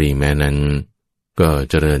ารีแม้นั้นก็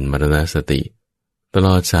เจริญมรณสติตล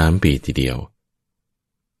อด3 ปีทีเดียว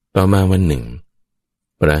ต่อมาวันหนึ่ง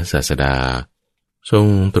พระศาสดาทรง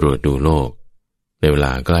ตรวจดูโลกในเวล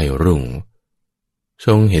าใกล้รุ่งท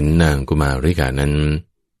รงเห็นนางกุมาริกานั้น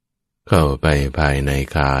เข้าไปภายใน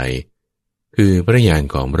กายคือพระญาณ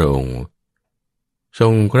ของพระองค์ทร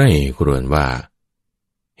งใกล้ครวญว่า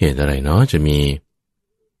เหตุอะไรเนาะจะมี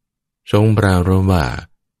ทรงปรารภว่า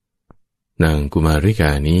นางกุมาริก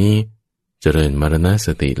านี้เจริญมรณส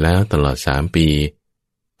ติแล้วตลอด3 ปี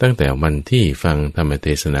ตั้งแต่วันที่ฟังธรรมเท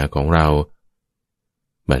ศนาของเรา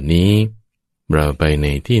บัดนี้เราไปใน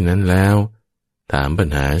ที่นั้นแล้วถามปัญ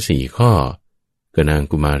หา4 ข้อกับนาง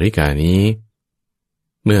กุมาริกานี้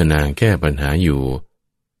เมื่อนางแก้ปัญหาอยู่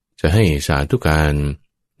จะให้สาธุการ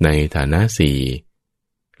ในฐานะ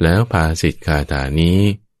4แล้วภาสิทธิคาถานี้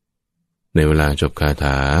ในเวลาจบคาถ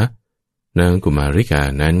านางกุมาริกา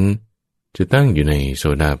นั้นจะตั้งอยู่ในโส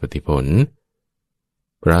ดาปัตติผล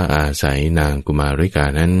พระอาศัยนางกุมาริกา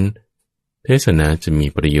นั้นเทศนาจะมี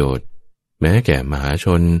ประโยชน์แม้แก่มหาช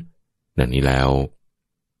นดังนี้แล้ว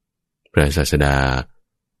พระศาสดา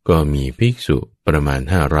ก็มีภิกษุประมาณ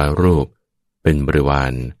500 รูปเป็นบริวา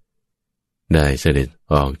รได้เสด็จ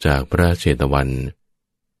ออกจากพระเชตวัน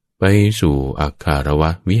ไปสู่อัคคารว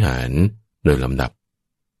วิหารโดยลำดับ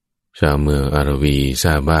ชาวเมืองอารวีท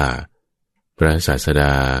ราบว่าพระศาสด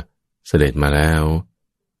าเสด็จมาแล้ว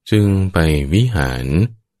จึงไปวิหาร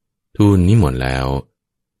ทูลนิมนต์แล้ว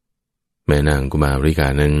แม่นางกุมาริกา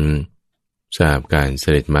นั้นทราบการเส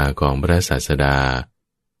ด็จมาของพระศาสดา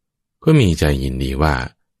ก็มีใจยินดีว่า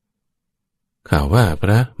ข่าวว่าพ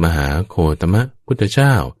ระมหาโคตมะพุทธเจ้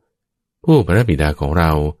าผู้พระบิดาของเร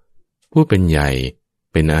าผู้เป็นใหญ่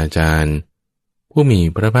เป็นอาจารย์ผู้มี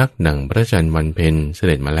พระพักตร์ดั่งพระจันทร์วันเพ็ญเส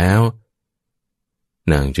ด็จมาแล้ว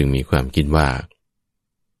นางจึงมีความคิดว่า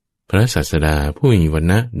พระศาสดาผู้มีวรร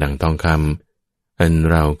ณะดั่งทองคำอัน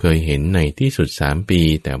เราเคยเห็นในที่สุด3 ปี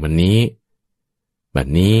แต่วันนี้บัด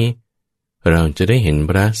นี้เราจะได้เห็น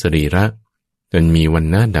พระสรีระอันมีวรร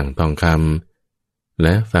ณะดั่งทองคำแล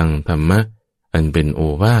ะฟังธรรมะอันเป็นโอ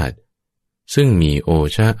วาทซึ่งมีโอ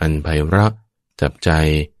ชาอันไพเราะจับใจ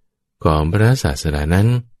ของพระศาสดานั้น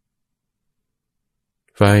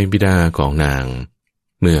ฝ่ายบิดาของนาง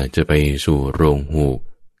เมื่อจะไปสู่โรงหูก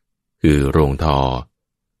คือโรงทอ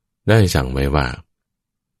ได้สั่งไว้ว่า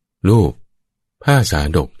ลูกผ้าสา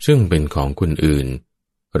ดกซึ่งเป็นของคนอื่น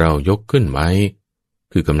เรายกขึ้นไว้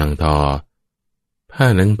คือกำลังทอผ้า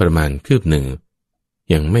นั้นประมาณคืบ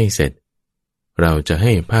 1ยังไม่เสร็จเราจะใ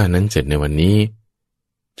ห้ผ้านั้นเสร็จในวันนี้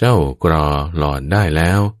เจ้ากรอหลอดได้แ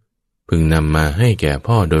ล้วพึงนำมาให้แก่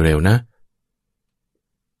พ่อโดยเร็วนะ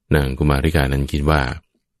นางกุมาริกานั้นคิดว่า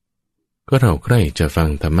ก็เราใคร่จะฟัง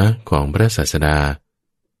ธรรมะของพระศาสดา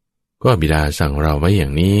ก็บิดาสั่งเราไว้อย่า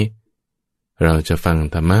งนี้เราจะฟัง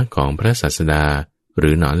ธรรมะของพระศาสดาหรื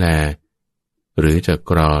อหนอแลหรือจะ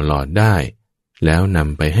กรอหลอดได้แล้วน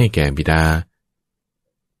ำไปให้แก่บิดา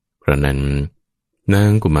เพราะนั้นนาง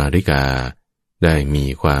กุมาริกาได้มี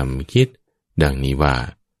ความคิดดังนี้ว่า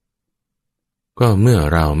ก็เมื่อ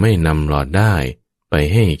เราไม่นำหลอดได้ไป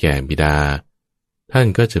ให้แก่บิดาท่าน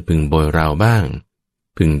ก็จะพึงโบยเราบ้าง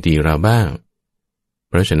พึงตีเราบ้าง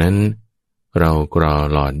เพราะฉะนั้นเรากรอ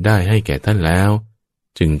หลอดได้ให้แก่ท่านแล้ว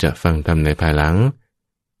จึงจะฟังธรรมในภายหลัง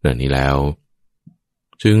ดังนี้แล้ว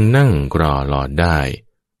จึงนั่งกรอหลอดได้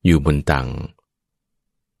อยู่บนตัง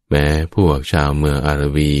แม้พวกชาวเมืองอาร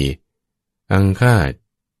วีอังคาด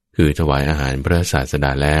คือถวายอาหารพระศาสด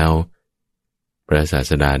าแล้วพระศา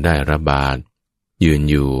สดาได้รับบาตรยืน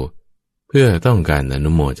อยู่เพื่อต้องการอ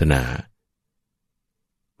นุโมทนา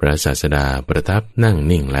พระศาสดาประทับนั่ง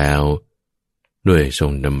นิ่งแล้วด้วยทร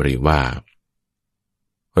งดำริว่า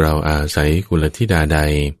เราอาศัยกุลธิดาใด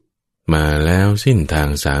มาแล้วสิ้นทาง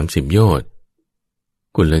30 โยชน์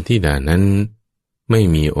กุลธิดานั้นไม่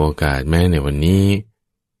มีโอกาสแม้ในวันนี้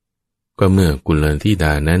ก็เมื่อกุลธิด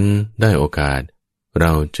านั้นได้โอกาสเร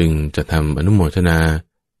าจึงจะทำอนุโมทนา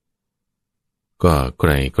ก็ไ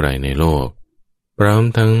กลๆในโลกพร้อม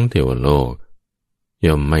ทั้งเทวโลก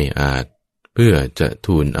ย่อมไม่อาจเพื่อจะ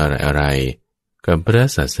ทูลอะไรๆกับพระ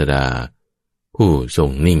ศาสดาผู้ทรง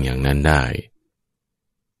นิ่งอย่างนั้นได้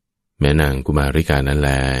แม่นางกุมาริกานั้นแ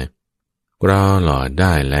ลกรอหลอดไ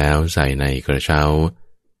ด้แล้วใส่ในกระเช้า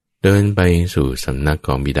เดินไปสู่สำนักข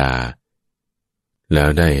องบิดาแล้ว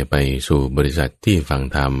ได้ไปสู่บริษัทที่ฟัง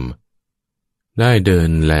ธรรมได้เดิน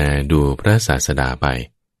แลดูพระศาสดาไป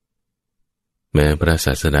แม้พระศ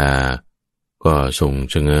าสดา ก็ทรง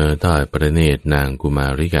ชะเง้อทอดพระเนตรนางกุมา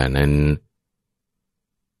ริกานั้น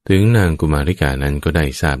ถึงนางกุมาริกานั้นก็ได้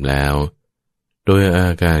ทราบแล้วโดยอา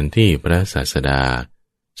การที่พระศาสดา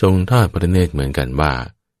ทรงทอดพระเนตรเหมือนกันว่า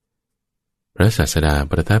พระศาสดา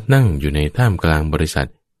ประทับนั่งอยู่ในท่ามกลางบริษัท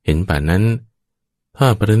เห็นป่านนั้นทอ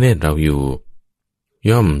ดพระเนตรเราอยู่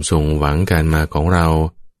ย่อมทรงหวังการมาของเรา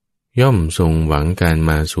ย่อมทรงหวังการ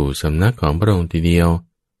มาสู่สำนักของพระองค์ทีเดียว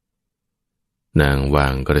นางวา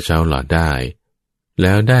งกระเช้าหลอดได้แ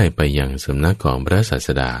ล้วได้ไปยังสำนักของพระศาส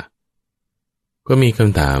ดาก็มีค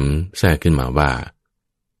ำถามแทรกขึ้นมาว่า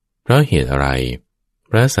เพราะเหตุอะไร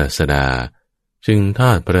พระศาสดาจึงท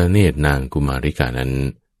อดพระเนตรนางกุมาริกานั้น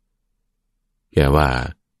แกว่า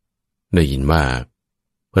ได้ยินว่า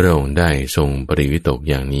พระองค์ได้ทรงปริวิตก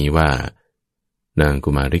อย่างนี้ว่านางกุ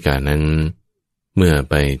มาริกานั้นเมื่อ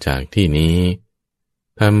ไปจากที่นี้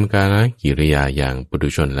ทำกาลกิริยาอย่างปุถุ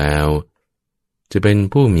ชนแล้วจะเป็น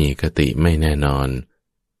ผู้มีคติไม่แน่นอน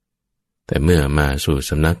แต่เมื่อมาสู่ส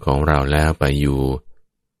ำนักของเราแล้วไปอยู่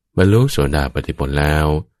บรรลุโสดาปัตติผลแล้ว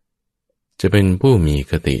จะเป็นผู้มี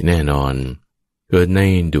คติแน่นอนเกิดใน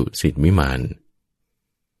ดุสิตวิมาน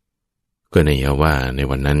ก็ในว่าใน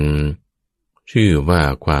วันนั้นชื่อว่า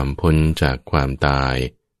ความพ้นจากความตาย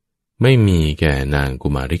ไม่มีแก่นางกุ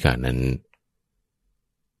มาริกานั้น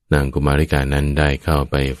นางกุมาริกานั้นได้เข้า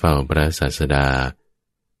ไปเฝ้าพระศาสดา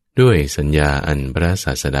ด้วยสัญญาอันพระศ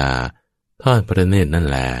าสดาทอดพระเนตรนั่น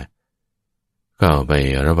แลเข้าไป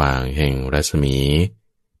ระหว่างแห่งรัศมี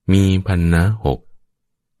มีพันนะหก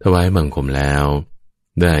ถวายบังคมแล้ว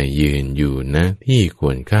ได้ยืนอยู่ณที่ค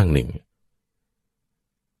วรข้างหนึ่ง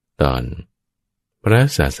ตอนพระ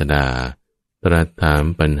ศาสดาตรัสถาม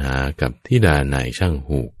ปัญหากับธิดานายช่าง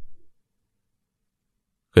หูก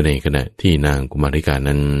ก็ในขณะที่นางกุมาริกา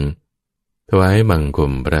นั้นถวายบังค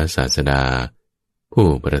มพระศาสดาผู้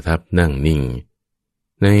ประทับนั่งนิ่ง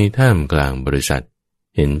ในท่ามกลางบริษัท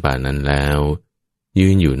เห็นป่านั้นแล้วยื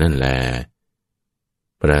นอยู่นั่นแล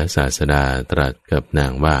พระศาสดาตรัสกับนา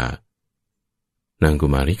งว่านางกุ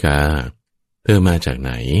มาริกาเธอมาจากไห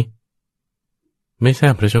นไม่ทรา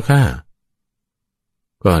บพระเจ้าข้า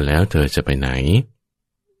ก็แล้วเธอจะไปไหน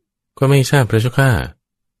ก็ไม่ทราบพระเจ้าข้า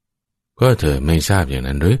ก็เธอไม่ทราบอย่าง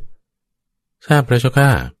นั้นหรือทราบพระเจ้าข้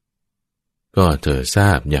าก็เธอทรา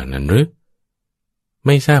บอย่างนั้นหรือไ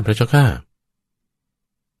ม่ทราบพระเจ้าข้า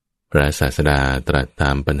พระศาสดาตรัสตา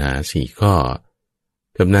มปัญหาสี่ข้อ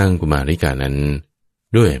กับนางกุมาริกานั้น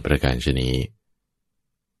ด้วยประการฉนี้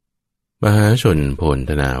มหาชนโพล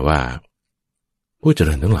ธนาว่าผู้เจ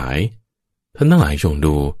ริญทั้งหลายท่านทั้งหลายจง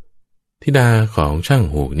ดูธิดาของช่าง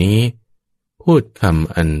หูกนี้พูดค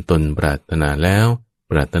ำอันตนปรารถนาแล้ว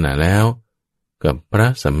กับพระ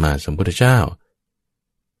สัมมาสัมพุทธเจ้า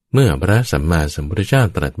เมื่อพระสัมมาสัมพุทธเจ้า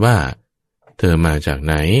ตรัสว่าเธอมาจากไ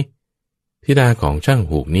หนธิดาของช่าง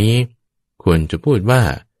หูกนี้ควรจะพูดว่า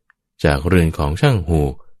จากเรือนของช่างหู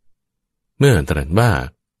กเมื่อตรัสว่า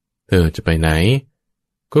เธอจะไปไหน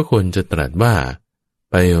ก็ควรจะตรัสว่า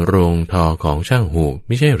ไปโรงทอของช่างหูกไ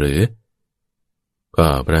ม่ใช่หรือก็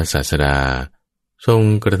พระศาสดาทรง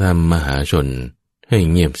กระทำมหาชนให้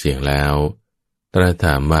เงียบเสียงแล้วตรัสถ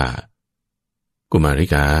ามว่ากุมาริ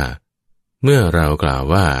กาเมื่อเรากล่าว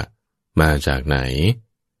ว่ามาจากไหน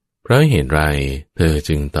เพราะเหตุไรเธอ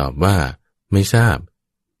จึงตอบว่าไม่ทราบ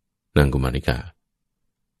นางกุมาริกา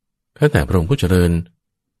ข้าแต่พระองค์ผู้เจริญ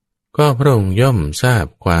ก็พระองค์ย่อมทราบ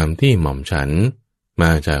ความที่หม่อมฉันม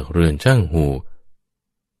าจากเรือนช่างหู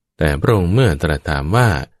แต่พระองค์เมื่อตรัสถามว่า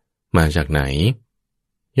มาจากไหน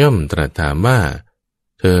ย่อมตรัสถามว่า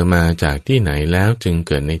เธอมาจากที่ไหนแล้วจึงเ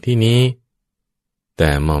กิดในที่นี้แต่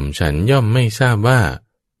หม่อมฉันย่อมไม่ทราบว่า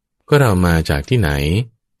ก็เรามาจากที่ไหน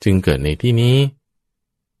จึงเกิดในที่นี้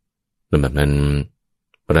ลำดับนั้น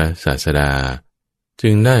พระศาสดาจึ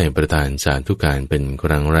งได้ประทานสาธุการเป็นค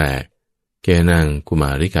รั้งแรกแก่นางกุม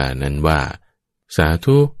าริกานั้นว่าสา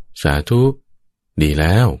ธุสาธุดีแ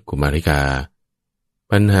ล้วกุมาริกา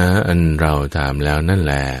ปัญหาอันเราถามแล้วนั่นแ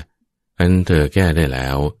หละอันเธอแก้ได้แล้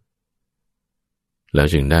ว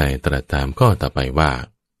จึงได้ตรัสถามข้อต่อไปว่า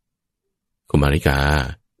กุมาริกา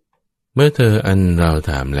เมื่อเธออันเรา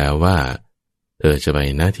ถามแล้วว่าเธอจะไป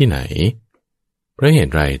ณที่ไหนเพราะเห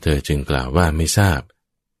ตุไรเธอจึงกล่าวว่าไม่ทราบ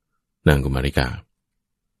นางกุมาริกา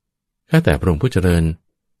ข้าแต่พระองค์ผู้เจริญ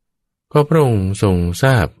ก็พระองค์ทรงท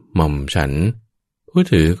ราบหม่อมฉันผู้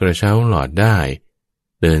ถือกระเช้าหลอดได้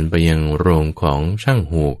เดินไปยังโรงของช่าง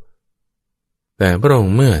หูกแต่พระอง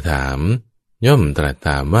ค์เมื่อถามย่อมตรัสถ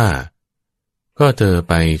ามว่าก็เธอ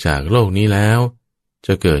ไปจากโลกนี้แล้วจ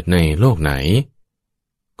ะเกิดในโลกไหน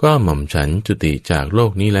ก็หม่อมฉันจุติจากโล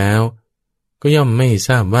กนี้แล้วก็ย่อมไม่ท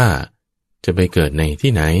ราบว่าจะไปเกิดใน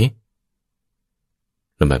ที่ไหน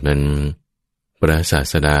ลำดับนั้นพระศา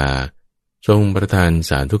สดา ทรงประทาน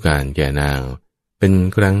สาธุการแก่นางเป็น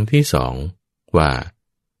ครั้งที่สองว่า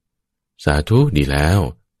สาธุดีแล้ว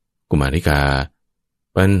กุมาริกา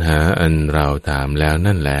ปัญหาอันเราถามแล้ว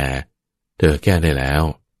นั่นแลเธอแก้ได้แล้ว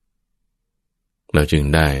เราจึง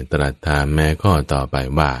ได้ตรัสถามแม่ข้อต่อไป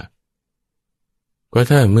ว่าก็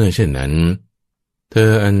ถ้าเมื่อเช่นนั้นเธ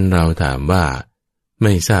ออันเราถามว่าไ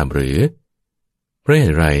ม่ทราบหรือเพราะเห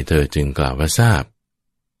ตุไรเธอจึงกล่าวว่าทราบ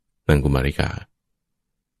นางกุมาริกา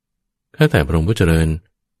ข้าแต่พระองค์ผู้เจริญ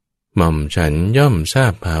หม่อมฉันย่อมทรา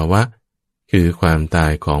บภาวะคือความตา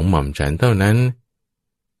ยของหม่อมฉันเท่านั้น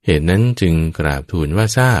เหตุนั้นจึงกราบทูลว่า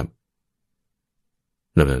ทราบ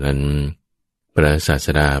ดังนั้นพระศาส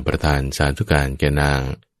ดาประทานสาธุการแก่นาง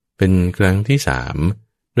เป็นครั้งที่สาม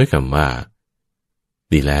ด้วยคำว่า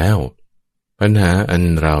ดีแล้วปัญหาอัน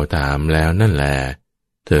เราถามแล้วนั่นแล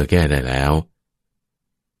เธอแก้ได้แล้ว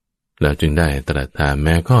เราจึงได้ตรัสถามแ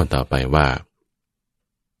ม่ข้อต่อไปว่า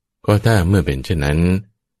ก็ถ้าเมื่อเป็นเช่นนั้น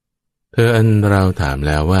เธออันเราถามแ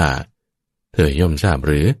ล้วว่าเธอย่อมทราบห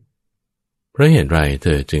รือเพราะเหตุไรเธ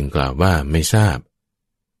อจึงกล่าวว่าไม่ทราบ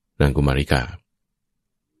นางกุมาริกา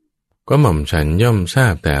ก็หม่อมฉันย่อมทรา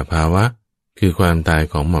บแต่ภาวะคือความตาย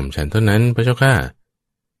ของหม่อมฉันเท่านั้นพระเจ้าข้า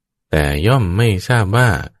แต่ย่อมไม่ทราบว่า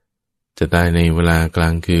จะตายในเวลากลา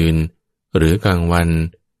งคืนหรือกลางวัน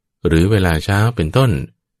หรือเวลาเช้าเป็นต้น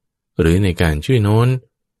หรือในการชื่อโน้น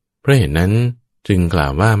เพราะเหตุนั้นจึงกล่า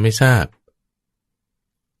วว่าไม่ทราบ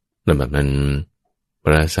ลำดับนั้นพ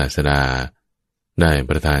ระศาสดาได้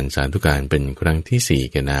ประทานสาธุการเป็นครั้งที่สี่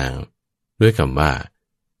แก่นางด้วยคำว่า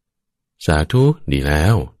สาธุดีแล้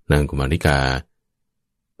วนางกุมาริกา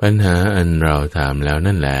ปัญหาอันเราถามแล้ว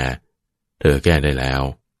นั่นแหละเธอแก้ได้แล้ว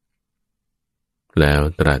แล้ว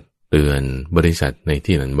ตรัสเตือนบริษัทใน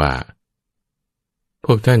ที่นั้นว่าพ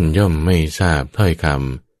วกท่านย่อมไม่ทราบถ้อยค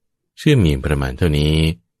ำชื่อมีประมาณเท่านี้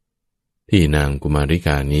ที่นางกุมาริก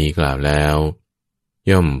านี้กล่าวแล้ว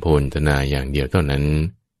ย่อมโพลธนาอย่างเดียวเท่านั้น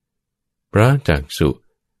เพราะจักษุ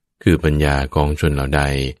คือปัญญาของชนเหล่าใด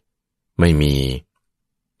ไม่มี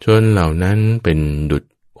ชนเหล่านั้นเป็นดุจ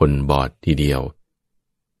คนบอดทีเดียว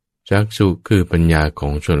จักษุคือปัญญาขอ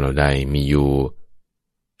งชนเหล่าใดมีอยู่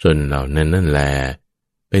ชนเหล่านั้นนั่นแล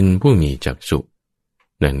เป็นผู้มีจักษุ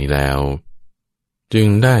ดังนี้แล้วจึง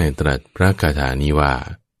ได้ตรัสพระคาถานี้ว่า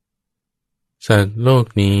สัตว์โลก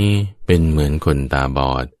นี้เป็นเหมือนคนตาบ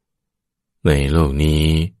อดในโลกนี้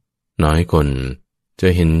น้อยคนจะ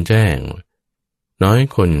เห็นแจ้งน้อย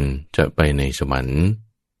คนจะไปในสวรรค์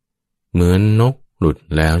เหมือนนกหลุด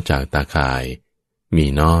แล้วจากตาข่ายมี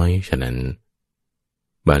น้อยฉะนั้น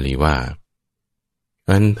บาลีว่า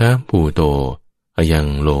อันทะภูโตอยัง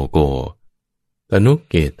โลโกตนุ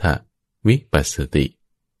เกทะวิปัสสติ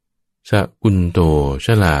สะอุนโตช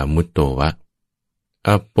ลามุตโตวะอ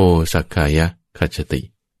โปสักขายะคัจฉติ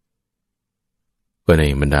ก็ใน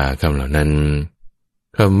บรรดาคำเหล่านั้น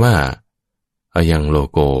คำว่าอายังโล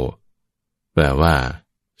โกแปลว่า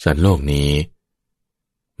สัตว์โลกนี้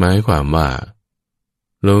หมายความว่า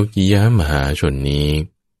โลกิยมหาชนนี้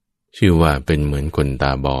ชื่อว่าเป็นเหมือนคนต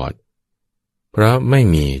าบอดเพราะไม่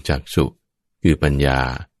มีจักษุคือปัญญา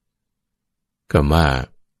คำว่า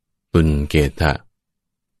ตุนเกทะ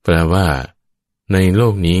แปลว่าในโล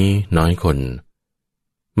กนี้น้อยคน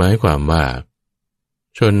หมายความว่า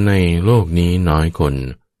ชนในโลกนี้น้อยคน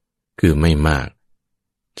คือไม่มาก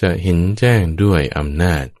จะเห็นแจ้งด้วยอำน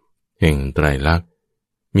าจแห่งไตรลักษณ์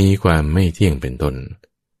มีความไม่เที่ยงเป็นต้น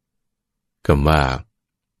คำว่า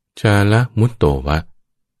ชาละมุตโตวะ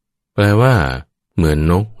แปลว่าเหมือน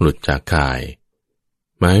นกหลุดจากข่าย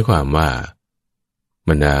หมายความว่าบ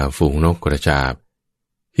รรดาฝูงนกกระจาบ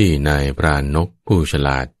ที่นายพรานนกผู้ฉล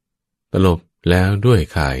าดตลบแล้วด้วย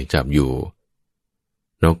ข่ายจับอยู่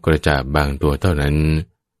นกกระจาบบางตัวเท่านั้น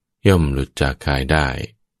ย่อมหลุดจากข่ายได้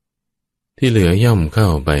ที่เหลือย่อมเข้า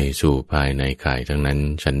ไปสู่ภายในข่ายทั้งนั้น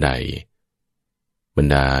ฉันใดบรร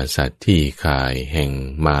ดาสัตว์ที่ข่ายแห่ง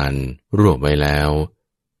มารรวบไว้แล้ว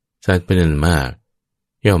สัตว์เป็นอันมาก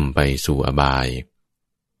ย่อมไปสู่อบาย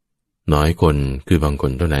น้อยคนคือบางค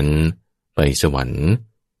นเท่านั้นไปสวรรค์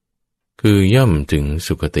คือย่อมถึง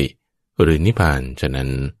สุคติหรือนิพพานฉะนั้น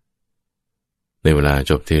ในเวลา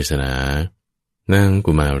จบเทศนานาง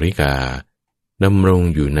กุมาริกาดำรง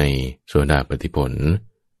อยู่ในโสดาปัตติผล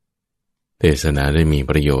เทศนาได้มี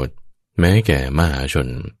ประโยชน์แม้แก่มหาชน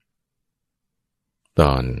ต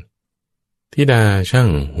อนธิดาช่าง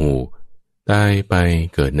หูตายไป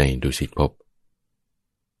เกิดในดุสิตภพ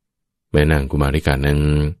แม่นางกุมาริกานั้น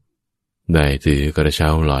ได้ถือกระเช้า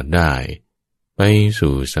หลอดได้ไป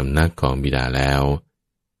สู่สำนักของบิดาแล้ว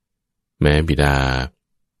แม้บิดา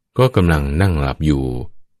ก็กำลังนั่งหลับอยู่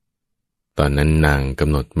ตอนนั้นนางก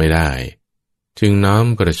ำหนดไม่ได้จึงน้อม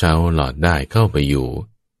กระเช้าหลอดได้เข้าไปอยู่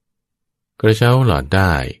กระเช้าหลอดไ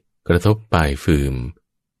ด้กระทบปลายฟืม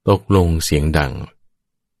ตกลงเสียงดัง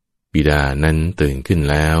บิดานั้นตื่นขึ้น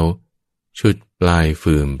แล้วชุดปลาย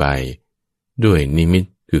ฟืมไปด้วยนิมิต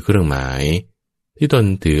คือเครื่องหมายที่ตน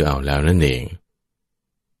ถือเอาแล้วนั่นเอง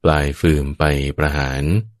ปลายฟืมไปประหาร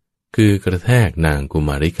คือกระแทกนางกุม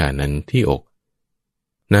าริกานั้นที่อก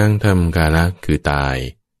นางทำกาละคือตาย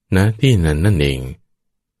ณที่นั้นนั่นเอง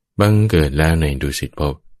บังเกิดแล้วในดุสิตภ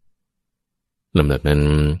พลำดับนั้น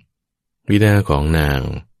บิดาของนาง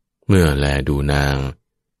เมื่อแลดูนาง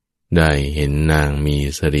ได้เห็นนางมี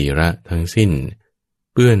สรีระทั้งสิ้น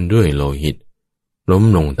เปื้อนด้วยโลหิตล้ม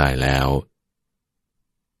ลงตายแล้ว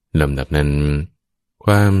ลำดับนั้นค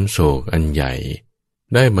วามโศกอันใหญ่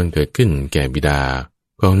ได้บังเกิดขึ้นแก่บิดา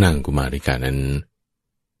ของนางกุมาริกานั้น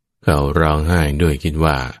เขาร้องไห้ด้วยคิด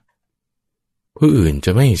ว่าผู้อื่นจ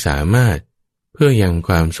ะไม่สามารถเพื่อยังค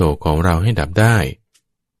วามโศกของเราให้ดับได้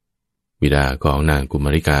บิดาของนางกุมา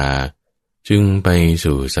ริกาจึงไป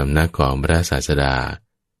สู่สำนักของพระศาสดา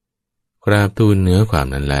กราบทูลเนื้อความ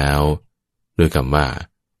นั้นแล้วด้วยคำว่า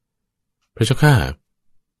พระเจ้าข้า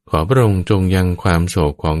ขอพระองค์จงยังความโศ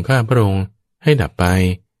กของข้าพระองค์ให้ดับไป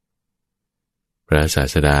พระศา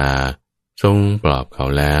สดาทรงปลอบเขา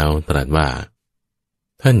แล้วตรัสว่า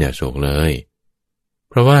ท่านอย่าโศกเลย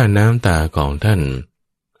เพราะว่าน้ำตาของท่าน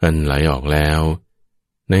อันไหลออกแล้ว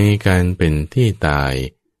ในการเป็นที่ตาย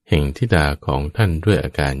แห่งธิดาของท่านด้วยอ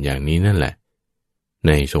าการอย่างนี้นั่นแหละใ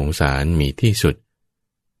นสงสารมีที่สุด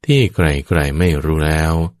ที่ใครๆไม่รู้แล้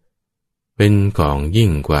วเป็นของยิ่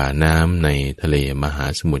งกว่าน้ำในทะเลมหา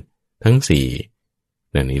สมุทรทั้งสี่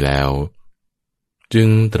ดังนี้แล้วจึง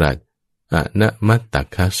ตรัสอนมัตต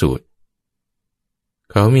คสูตร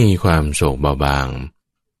เขามีความโศกเบาบาง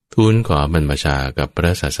ทูลขอบรรพชากับพร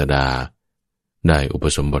ะศาสดาได้อุป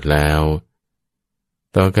สมบทแล้ว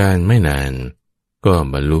ต่อการไม่นานก็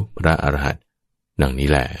บรรลุพระอรหันต์ดังนี้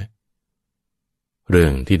แหละเรื่อ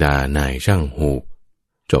งธิดานายช่างหูก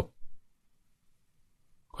จบ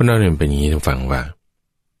คนเราเรียนเป็นอย่างนี้ทุกฝั่งว่า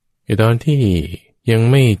ตอนที่ยัง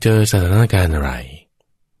ไม่เจอสถานการณ์อะไร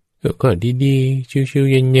ก็ดีๆชิว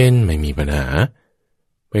ๆเย็นๆไม่มีปัญหา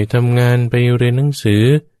ไปทำงานไปเรียนหนังสือ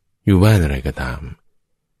อยู่บ้านอะไรก็ตาม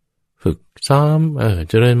ฝึกซ้อม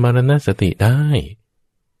เจริญมรณสติได้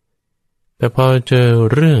แต่พอเจอ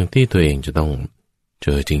เรื่องที่ตัวเองจะต้องเจ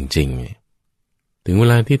อจริงๆถึงเว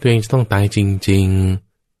ลาที่ตัวเองจะต้องตายจริง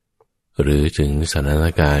ๆหรือถึงสถาน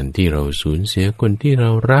การณ์ที่เราสูญเสียคนที่เรา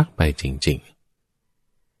รักไปจริง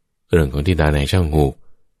ๆเรื่องของธิดานายช่างหูก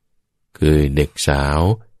คือเด็กสาว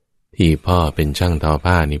ที่พ่อเป็นช่างทอ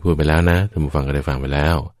ผ้านี่พูดไปแล้วนะท่านผู้ฟังก็ได้ฟังไปแล้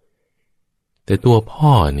วแต่ตัวพ่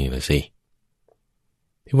อนี่ล่ะสิ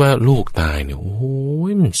ที่ว่าลูกตายเนี่ยโอ้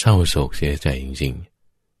ยมันเศร้าโศกเสียใจจริง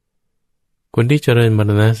ๆคนที่เจริญม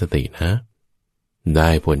รณสตินะได้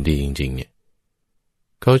ผลดีจริงๆเนี่ย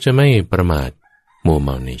เขาจะไม่ประมาทมัวเม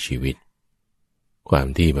าในชีวิตความ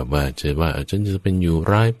ที่แบบว่าฉันจะเป็นอยู่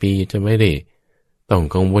100 ปีจะไม่ได้ต้อง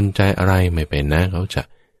กังวลใจอะไรไม่เป็นนะเขาจะ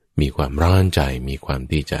มีความร้อนใจมีความ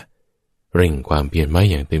ที่จะเร่งความเพียรไว้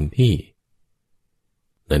อย่างเต็มที่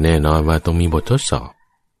และแน่นอนว่าต้องมีบททดสอบ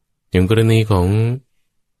อย่างกรณีของ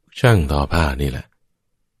ช่างทอผ้านี่แหละ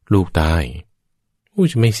ลูกตาย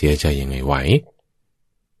จะไม่เสียใจยังไงไหว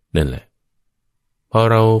นั่นแหละพอ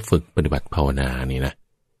เราฝึกปฏิบัติภาวนานี่นะ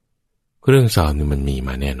เรื่องสอบนี่มันมีม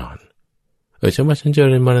าแน่นอนฉันว่าฉันเจ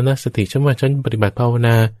ริญมรณสติฉันว่าฉันปฏิบัติภาวน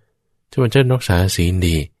าฉันว่าฉันรักษาศีล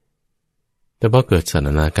ดีแต่พอเกิดสถ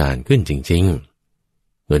านการณ์ขึ้นจริง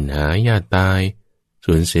ๆเงินหายญาติตาย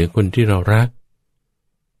สูญเสียคนที่เรารัก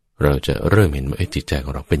เราจะเริ่มเห็นว่าจิตใจขอ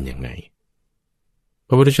งเราเป็นยังไงพ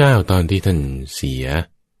ระพุทธเจ้าตอนที่ท่านเสีย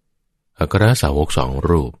อัครสาวก2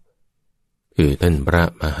 รูปคือท่านพระ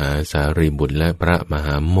มหาสารีบุตรและพระมห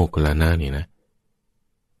าโมคคัลลานะนี่นะ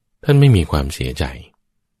ท่านไม่มีความเสียใจ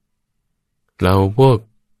เราพวก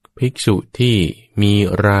ภิกษุที่มี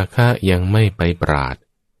ราคะยังไม่ไปปราด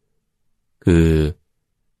คือ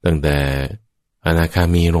ตั้งแต่อนาคา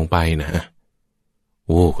มีลงไปนะ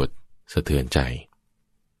ก็สะเทือนใจ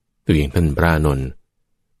ตัวอย่างท่านพระอานนท์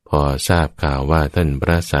พอทราบข่าวว่าท่านพ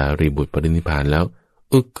ระสารีบุตรปรินิพพานแล้ว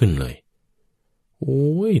อึกขึ้นเลย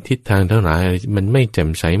ทิศทางทั้งหลายมันไม่แจ่ม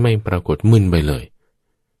ใสไม่ปรากฏมึนไปเลย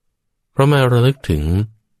เพราะมาระลึกถึง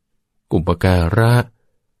อุปการะ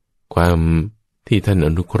ความที่ท่านอ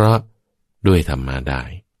นุเคราะห์ด้วยธรรมะได้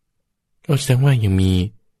ก็แสดงว่ายังมี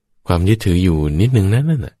ความยึดถืออยู่นิดนึงนั่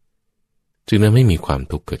นน่ะจึงทำให้มีความ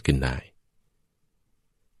ทุกข์เกิดขึ้นได้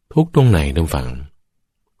ทุกตรงไหนท่านฟัง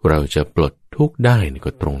เราจะปลดทุกข์ได้นี่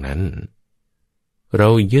ก็ตรงนั้นเรา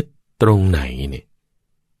ยึดตรงไหนเนี่ย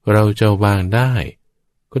เราจะวางได้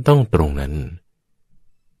ก็ต้องตรงนั้น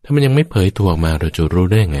ถ้ามันยังไม่เผยตัวออกมาเราจะรู้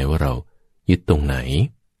ได้ไงว่าเรายึดตรงไหน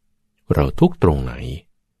เราทุกข์ตรงไหน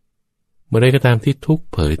เมื่อใดก็ตามที่ทุกข์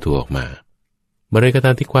เผยตัวออกมาเมื่อใดก็ต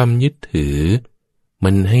ามที่ความยึดถือมั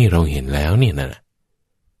นให้เราเห็นแล้วเนี่ยนะ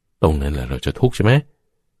ตรงนั้นแหละเราจะทุกข์ใช่ไหม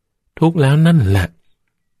ทุกข์แล้วนั่นแหละ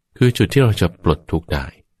คือจุดที่เราจะปลดทุกข์ได้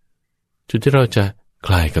จุดที่เราจะค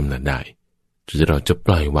ลายกำหนัดได้จุดที่เราจะป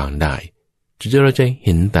ล่อยวางได้จุดที่เราจะเ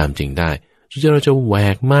ห็นตามจริงได้จุดที่เราจะแหว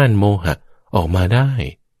กม่านโมหะออกมาได้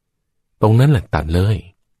ตรงนั้นแหละตัดเลย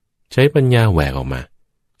ใช้ปัญญาแหวกออกมา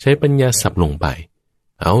ใช้ปัญญาสับลงไป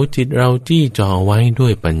เอาจิตเราจี้จ่อไว้ด้ว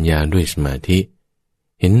ยปัญญาด้วยสมาธิ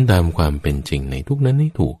เห็นตามความเป็นจริงในทุกนั้นให้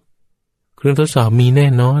ถูกเครื่องทดสอบมีแน่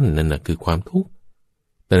นอนนั่นแหละคือความทุกข์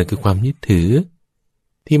นั่นแหละคือความยึดถือ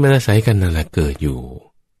ที่มันอาศัยกันนั่นแหละเกิดอยู่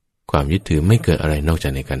ความยึดถือไม่เกิดอะไรนอกจา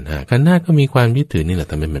กในขันธ์ห้าขันธ์ห้าก็มีความยึดถือนี่แหละ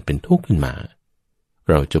ทำให้มันเป็นทุกข์ขึ้นมา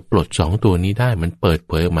เราจะปลดสองตัวนี้ได้มันเปิดเ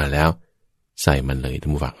ผยออกมาแล้วใส่มันเลยท่า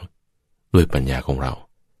นผู้ฟังด้วยปัญญาของเรา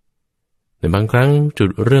ในบางครั้งจุด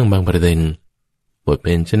เรื่องบางประเด็นบทเ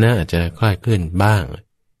ป็นชนะอาจจะคล้ายคลึงบ้าง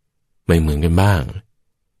ไม่เหมือนกันบ้าง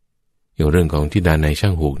อย่างเรื่องของทิดาในช่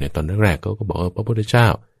างหูกเนี่ยตอนแรกๆก็บอกว่าพระพุทธเจ้า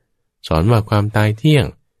สอนว่าความตายเที่ยง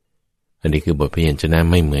อันนี้คือบทพยัญชนะ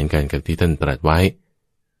ไม่เหมือนกันกับที่ท่านตรัสไว้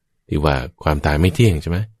ที่ว่าความตายไม่เที่ยงใช่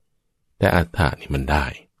ไหมแต่อัฏฐะนี่มันได้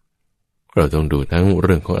เราต้องดูทั้งเ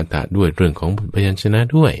รื่องของอัฏฐะด้วยเรื่องของบทพยัญชนะ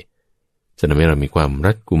ด้วยจะทำให้เรามีความ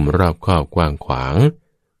รัดกุมรอบคอบกว้างขวาง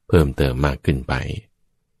เพิ่มเติมมากขึ้นไป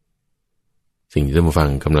สิ่งที่ท่านผู้ฟัง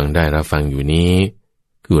กำลังได้รับฟังอยู่นี้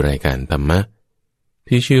คือรายการธรรมะ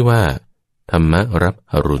ที่ชื่อว่าธรรมะรับ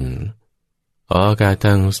อรุณออกอากาศท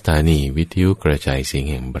างสถานีวิทยุกระจายเสียง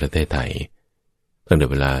แห่งประเทศไทยตั้งแต่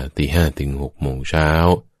เวลา 5:00 ถึง 6:00 น.เช้า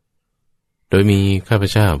โดยมีข้าพ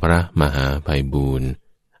เจ้าพระมหาไพบูลย์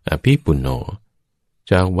อภิปุณโญ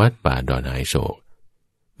จากวัดป่าดอนหายโศก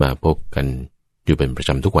มาพบกันอยู่เป็นประจ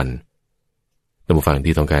ำทุกวันท่านผู้ฟัง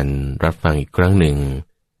ที่ต้องการรับฟังอีกครั้งหนึ่ง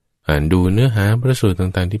อ่านดูเนื้อหาพระสูตร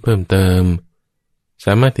ต่างๆที่เพิ่มเติมส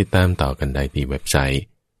ามารถติดตามต่อกันได้ที่เว็บไซต์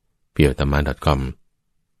purethama.com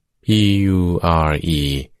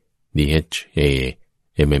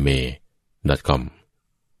purethama.com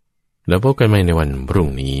แล้วพบกันใหม่ในวันพรุ่ง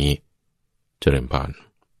นี้เจริญพร